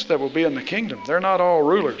host that will be in the kingdom. They're not all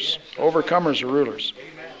rulers. Overcomers are rulers.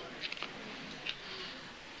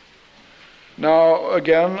 Now,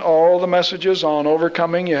 again, all the messages on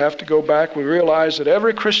overcoming, you have to go back. We realize that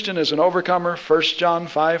every Christian is an overcomer, 1 John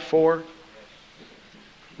 5:4.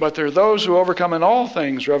 But there are those who overcome in all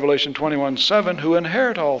things, Revelation 21:7, who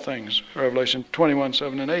inherit all things, Revelation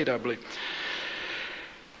 21:7 and 8, I believe.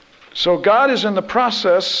 So God is in the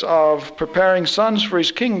process of preparing sons for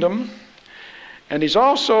His kingdom, and He's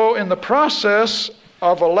also in the process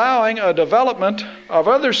of allowing a development of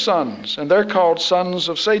other sons, and they're called sons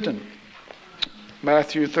of Satan.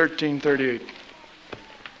 Matthew 13:38.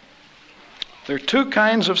 There are 2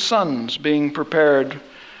 kinds of sons being prepared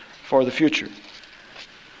for the future.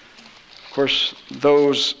 Of course,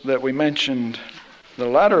 those that we mentioned, the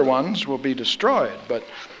latter ones, will be destroyed, but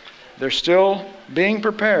they're still being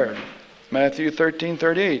prepared. Matthew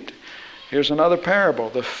 13:38. Here's another parable.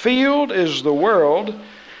 The field is the world,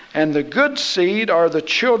 and the good seed are the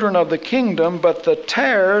children of the kingdom, but the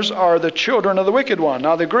tares are the children of the wicked one.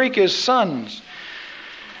 Now the Greek is sons.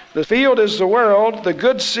 The field is the world, the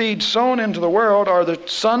good seed sown into the world are the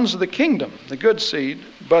sons of the kingdom, the good seed,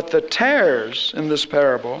 but the tares in this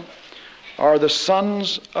parable are the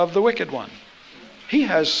sons of the wicked one. He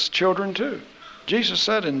has children too. Jesus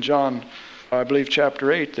said in John, I believe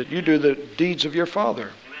chapter 8, that you do the deeds of your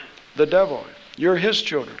father, the devil. You're his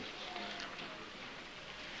children.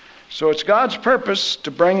 So it's God's purpose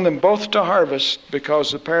to bring them both to harvest,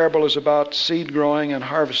 because the parable is about seed growing and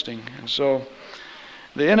harvesting. And so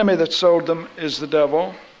the enemy that sowed them is the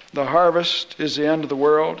devil. The harvest is the end of the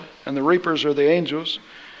world, and the reapers are the angels.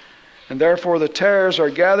 And therefore the tares are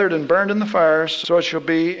gathered and burned in the fire, so it shall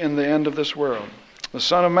be in the end of this world. The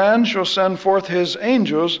Son of Man shall send forth his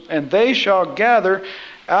angels, and they shall gather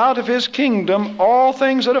out of his kingdom all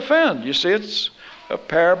things that offend. You see, it's a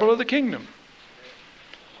parable of the kingdom.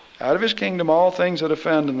 Out of his kingdom all things that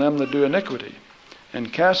offend, and them that do iniquity,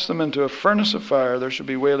 and cast them into a furnace of fire. There shall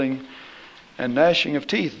be wailing and gnashing of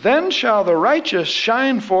teeth. Then shall the righteous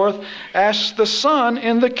shine forth as the sun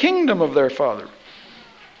in the kingdom of their Father.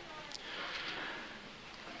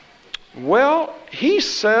 Well, he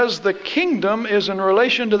says the kingdom is in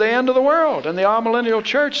relation to the end of the world, and the amillennial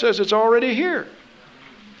church says it's already here.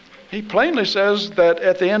 He plainly says that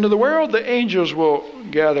at the end of the world, the angels will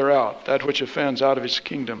gather out that which offends out of his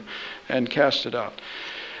kingdom and cast it out.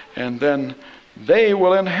 And then they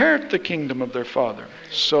will inherit the kingdom of their Father.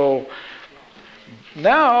 So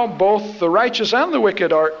now both the righteous and the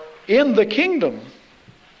wicked are in the kingdom,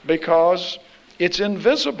 because it's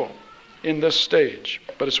invisible in this stage.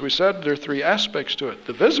 But as we said, there are 3 aspects to it.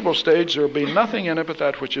 The visible stage, there will be nothing in it but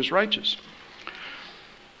that which is righteous.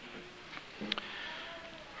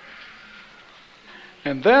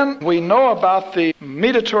 And then we know about the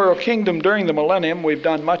mediatorial kingdom during the millennium. We've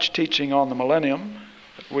done much teaching on the millennium.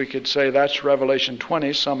 we could say that's Revelation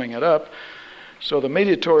 20, summing it up. So the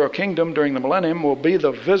mediatorial kingdom during the millennium will be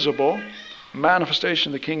the visible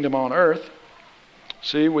manifestation of the kingdom on earth.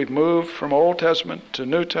 See, we've moved from Old Testament to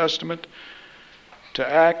New Testament to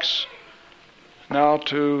Acts, now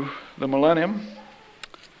to the millennium,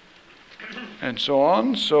 and so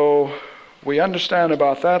on. So we understand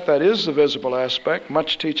about that. That is the visible aspect.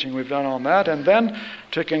 Much teaching we've done on that. And then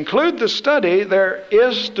to conclude the study, there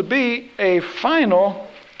is to be a final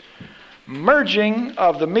merging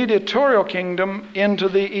of the mediatorial kingdom into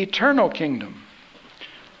the eternal kingdom.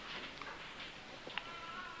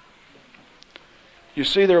 You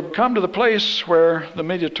see, there will come to the place where the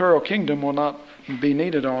mediatorial kingdom will not be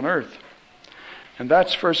needed on earth. And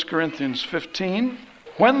that's 1 Corinthians 15.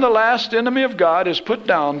 When the last enemy of God is put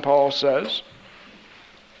down, Paul says,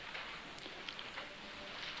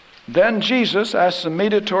 then Jesus, as the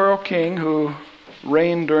mediatorial king who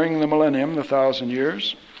reigned during the millennium, the 1,000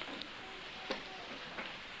 years,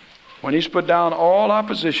 when he's put down all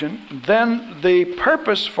opposition, then the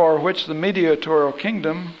purpose for which the mediatorial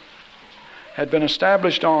kingdom had been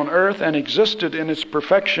established on earth and existed in its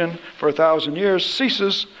perfection for 1,000 years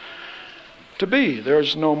ceases to be.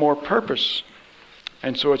 There's no more purpose.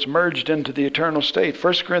 And so it's merged into the eternal state.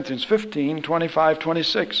 1 Corinthians 15, 25,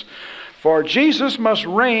 26. For Jesus must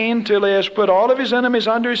reign till he has put all of his enemies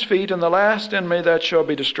under his feet, and the last enemy that shall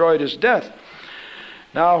be destroyed is death.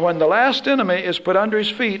 Now, when the last enemy is put under his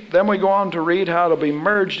feet, then we go on to read how it'll be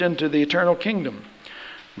merged into the eternal kingdom.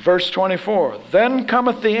 Verse 24. Then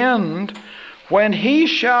cometh the end, when he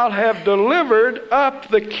shall have delivered up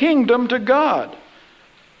the kingdom to God.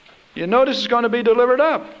 You notice it's going to be delivered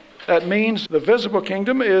up. That means the visible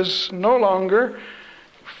kingdom is no longer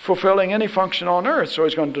fulfilling any function on earth. So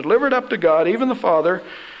he's going to deliver it up to God, even the Father,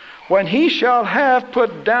 when he shall have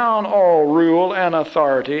put down all rule and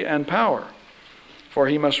authority and power. For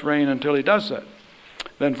he must reign until he does that.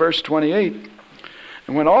 Then verse 28.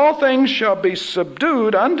 And when all things shall be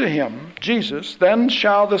subdued unto him, Jesus, then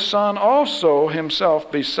shall the Son also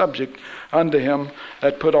himself be subject unto him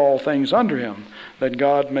that put all things under him, that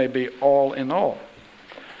God may be all in all.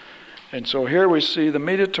 And so here we see the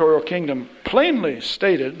mediatorial kingdom plainly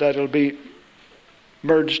stated that it'll be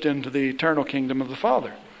merged into the eternal kingdom of the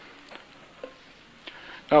Father.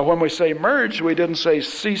 Now when we say merged, we didn't say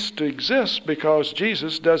cease to exist, because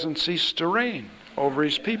Jesus doesn't cease to reign over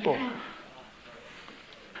his people.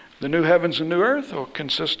 The new heavens and new earth will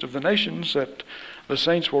consist of the nations that the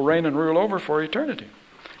saints will reign and rule over for eternity.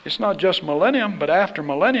 It's not just millennium, but after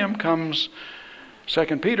millennium comes 2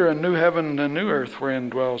 Peter, a new heaven and new earth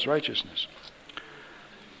wherein dwells righteousness.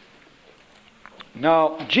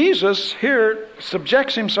 Now, Jesus here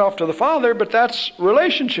subjects himself to the Father, but that's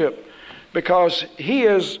relationship, because he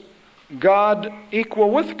is God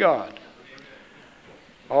equal with God.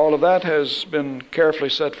 All of that has been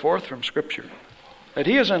carefully set forth from Scripture. That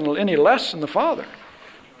he isn't any less than the Father.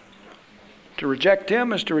 To reject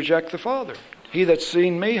him is to reject the Father. He that's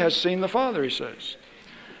seen me has seen the Father, he says.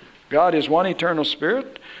 God is one eternal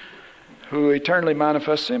Spirit who eternally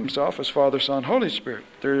manifests himself as Father, Son, Holy Spirit.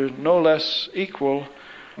 There are no less equal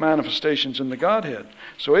manifestations in the Godhead.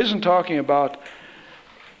 So he isn't talking about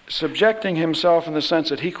subjecting himself in the sense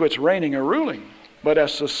that he quits reigning or ruling. But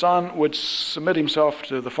as the Son would submit himself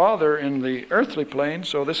to the Father in the earthly plane,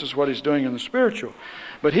 so this is what he's doing in the spiritual.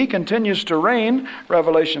 But he continues to reign,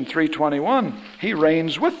 Revelation 3:21. He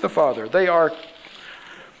reigns with the Father. They are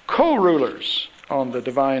co-rulers on the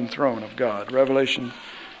divine throne of God. Revelation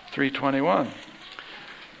 3:21,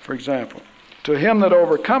 for example. To him that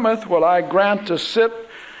overcometh will I grant to sit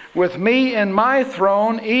with me in my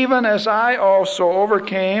throne, even as I also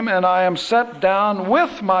overcame, and I am set down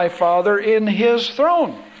with my Father in his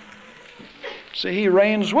throne. See, he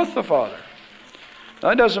reigns with the Father.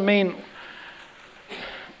 That doesn't mean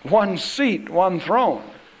one seat, one throne,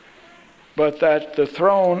 but that the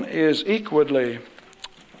throne is equally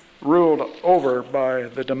ruled over by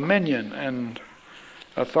the dominion, and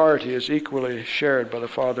authority is equally shared by the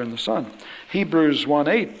Father and the Son. Hebrews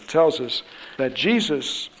 1:8 tells us that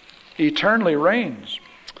Jesus eternally reigns.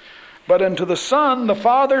 But unto the Son the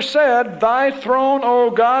Father said, Thy throne, O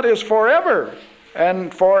God, is forever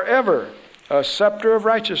and forever. A scepter of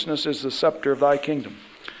righteousness is the scepter of thy kingdom.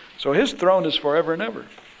 So his throne is forever and ever.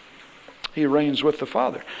 He reigns with the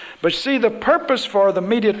Father. But see, the purpose for the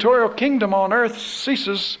mediatorial kingdom on earth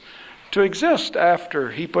ceases to exist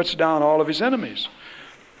after he puts down all of his enemies.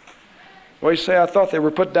 Well, you say, I thought they were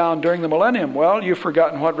put down during the millennium. Well, you've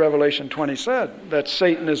forgotten what Revelation 20 said, that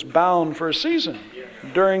Satan is bound for a season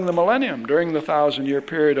during the millennium, during the 1,000-year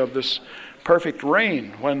period of this perfect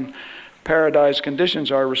reign when paradise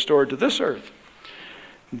conditions are restored to this earth.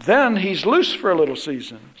 Then he's loose for a little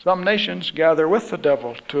season. Some nations gather with the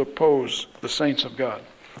devil to oppose the saints of God.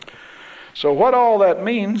 So what all that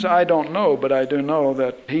means, I don't know, but I do know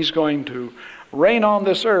that he's going to reign on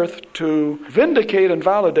this earth to vindicate and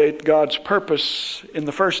validate God's purpose in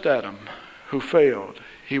the first Adam, who failed.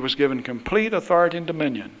 He was given complete authority and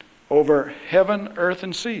dominion over heaven, earth,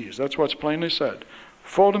 and seas. That's what's plainly said.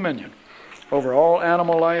 Full dominion over all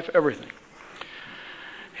animal life, everything.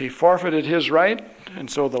 He forfeited his right, and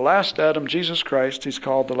so the last Adam, Jesus Christ, he's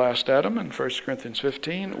called the last Adam in 1 Corinthians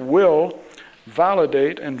 15, will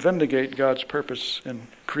validate and vindicate God's purpose in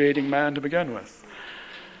creating man to begin with.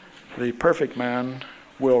 The perfect man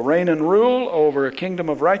will reign and rule over a kingdom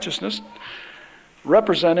of righteousness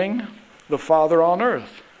representing the Father on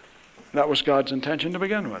earth. That was God's intention to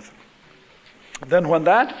begin with. Then when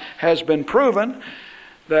that has been proven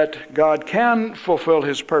that God can fulfill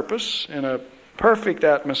his purpose in a perfect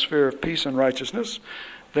atmosphere of peace and righteousness,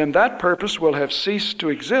 then that purpose will have ceased to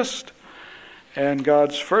exist, and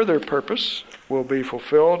God's further purpose will be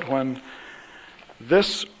fulfilled when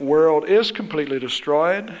this world is completely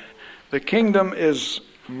destroyed. The kingdom is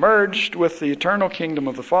merged with the eternal kingdom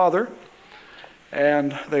of the Father,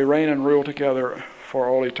 and they reign and rule together for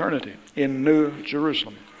all eternity in New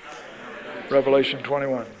Jerusalem. Revelation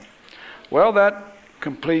 21. Well, that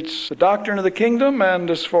completes the doctrine of the kingdom, and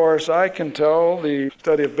as far as I can tell, the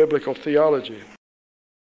study of biblical theology.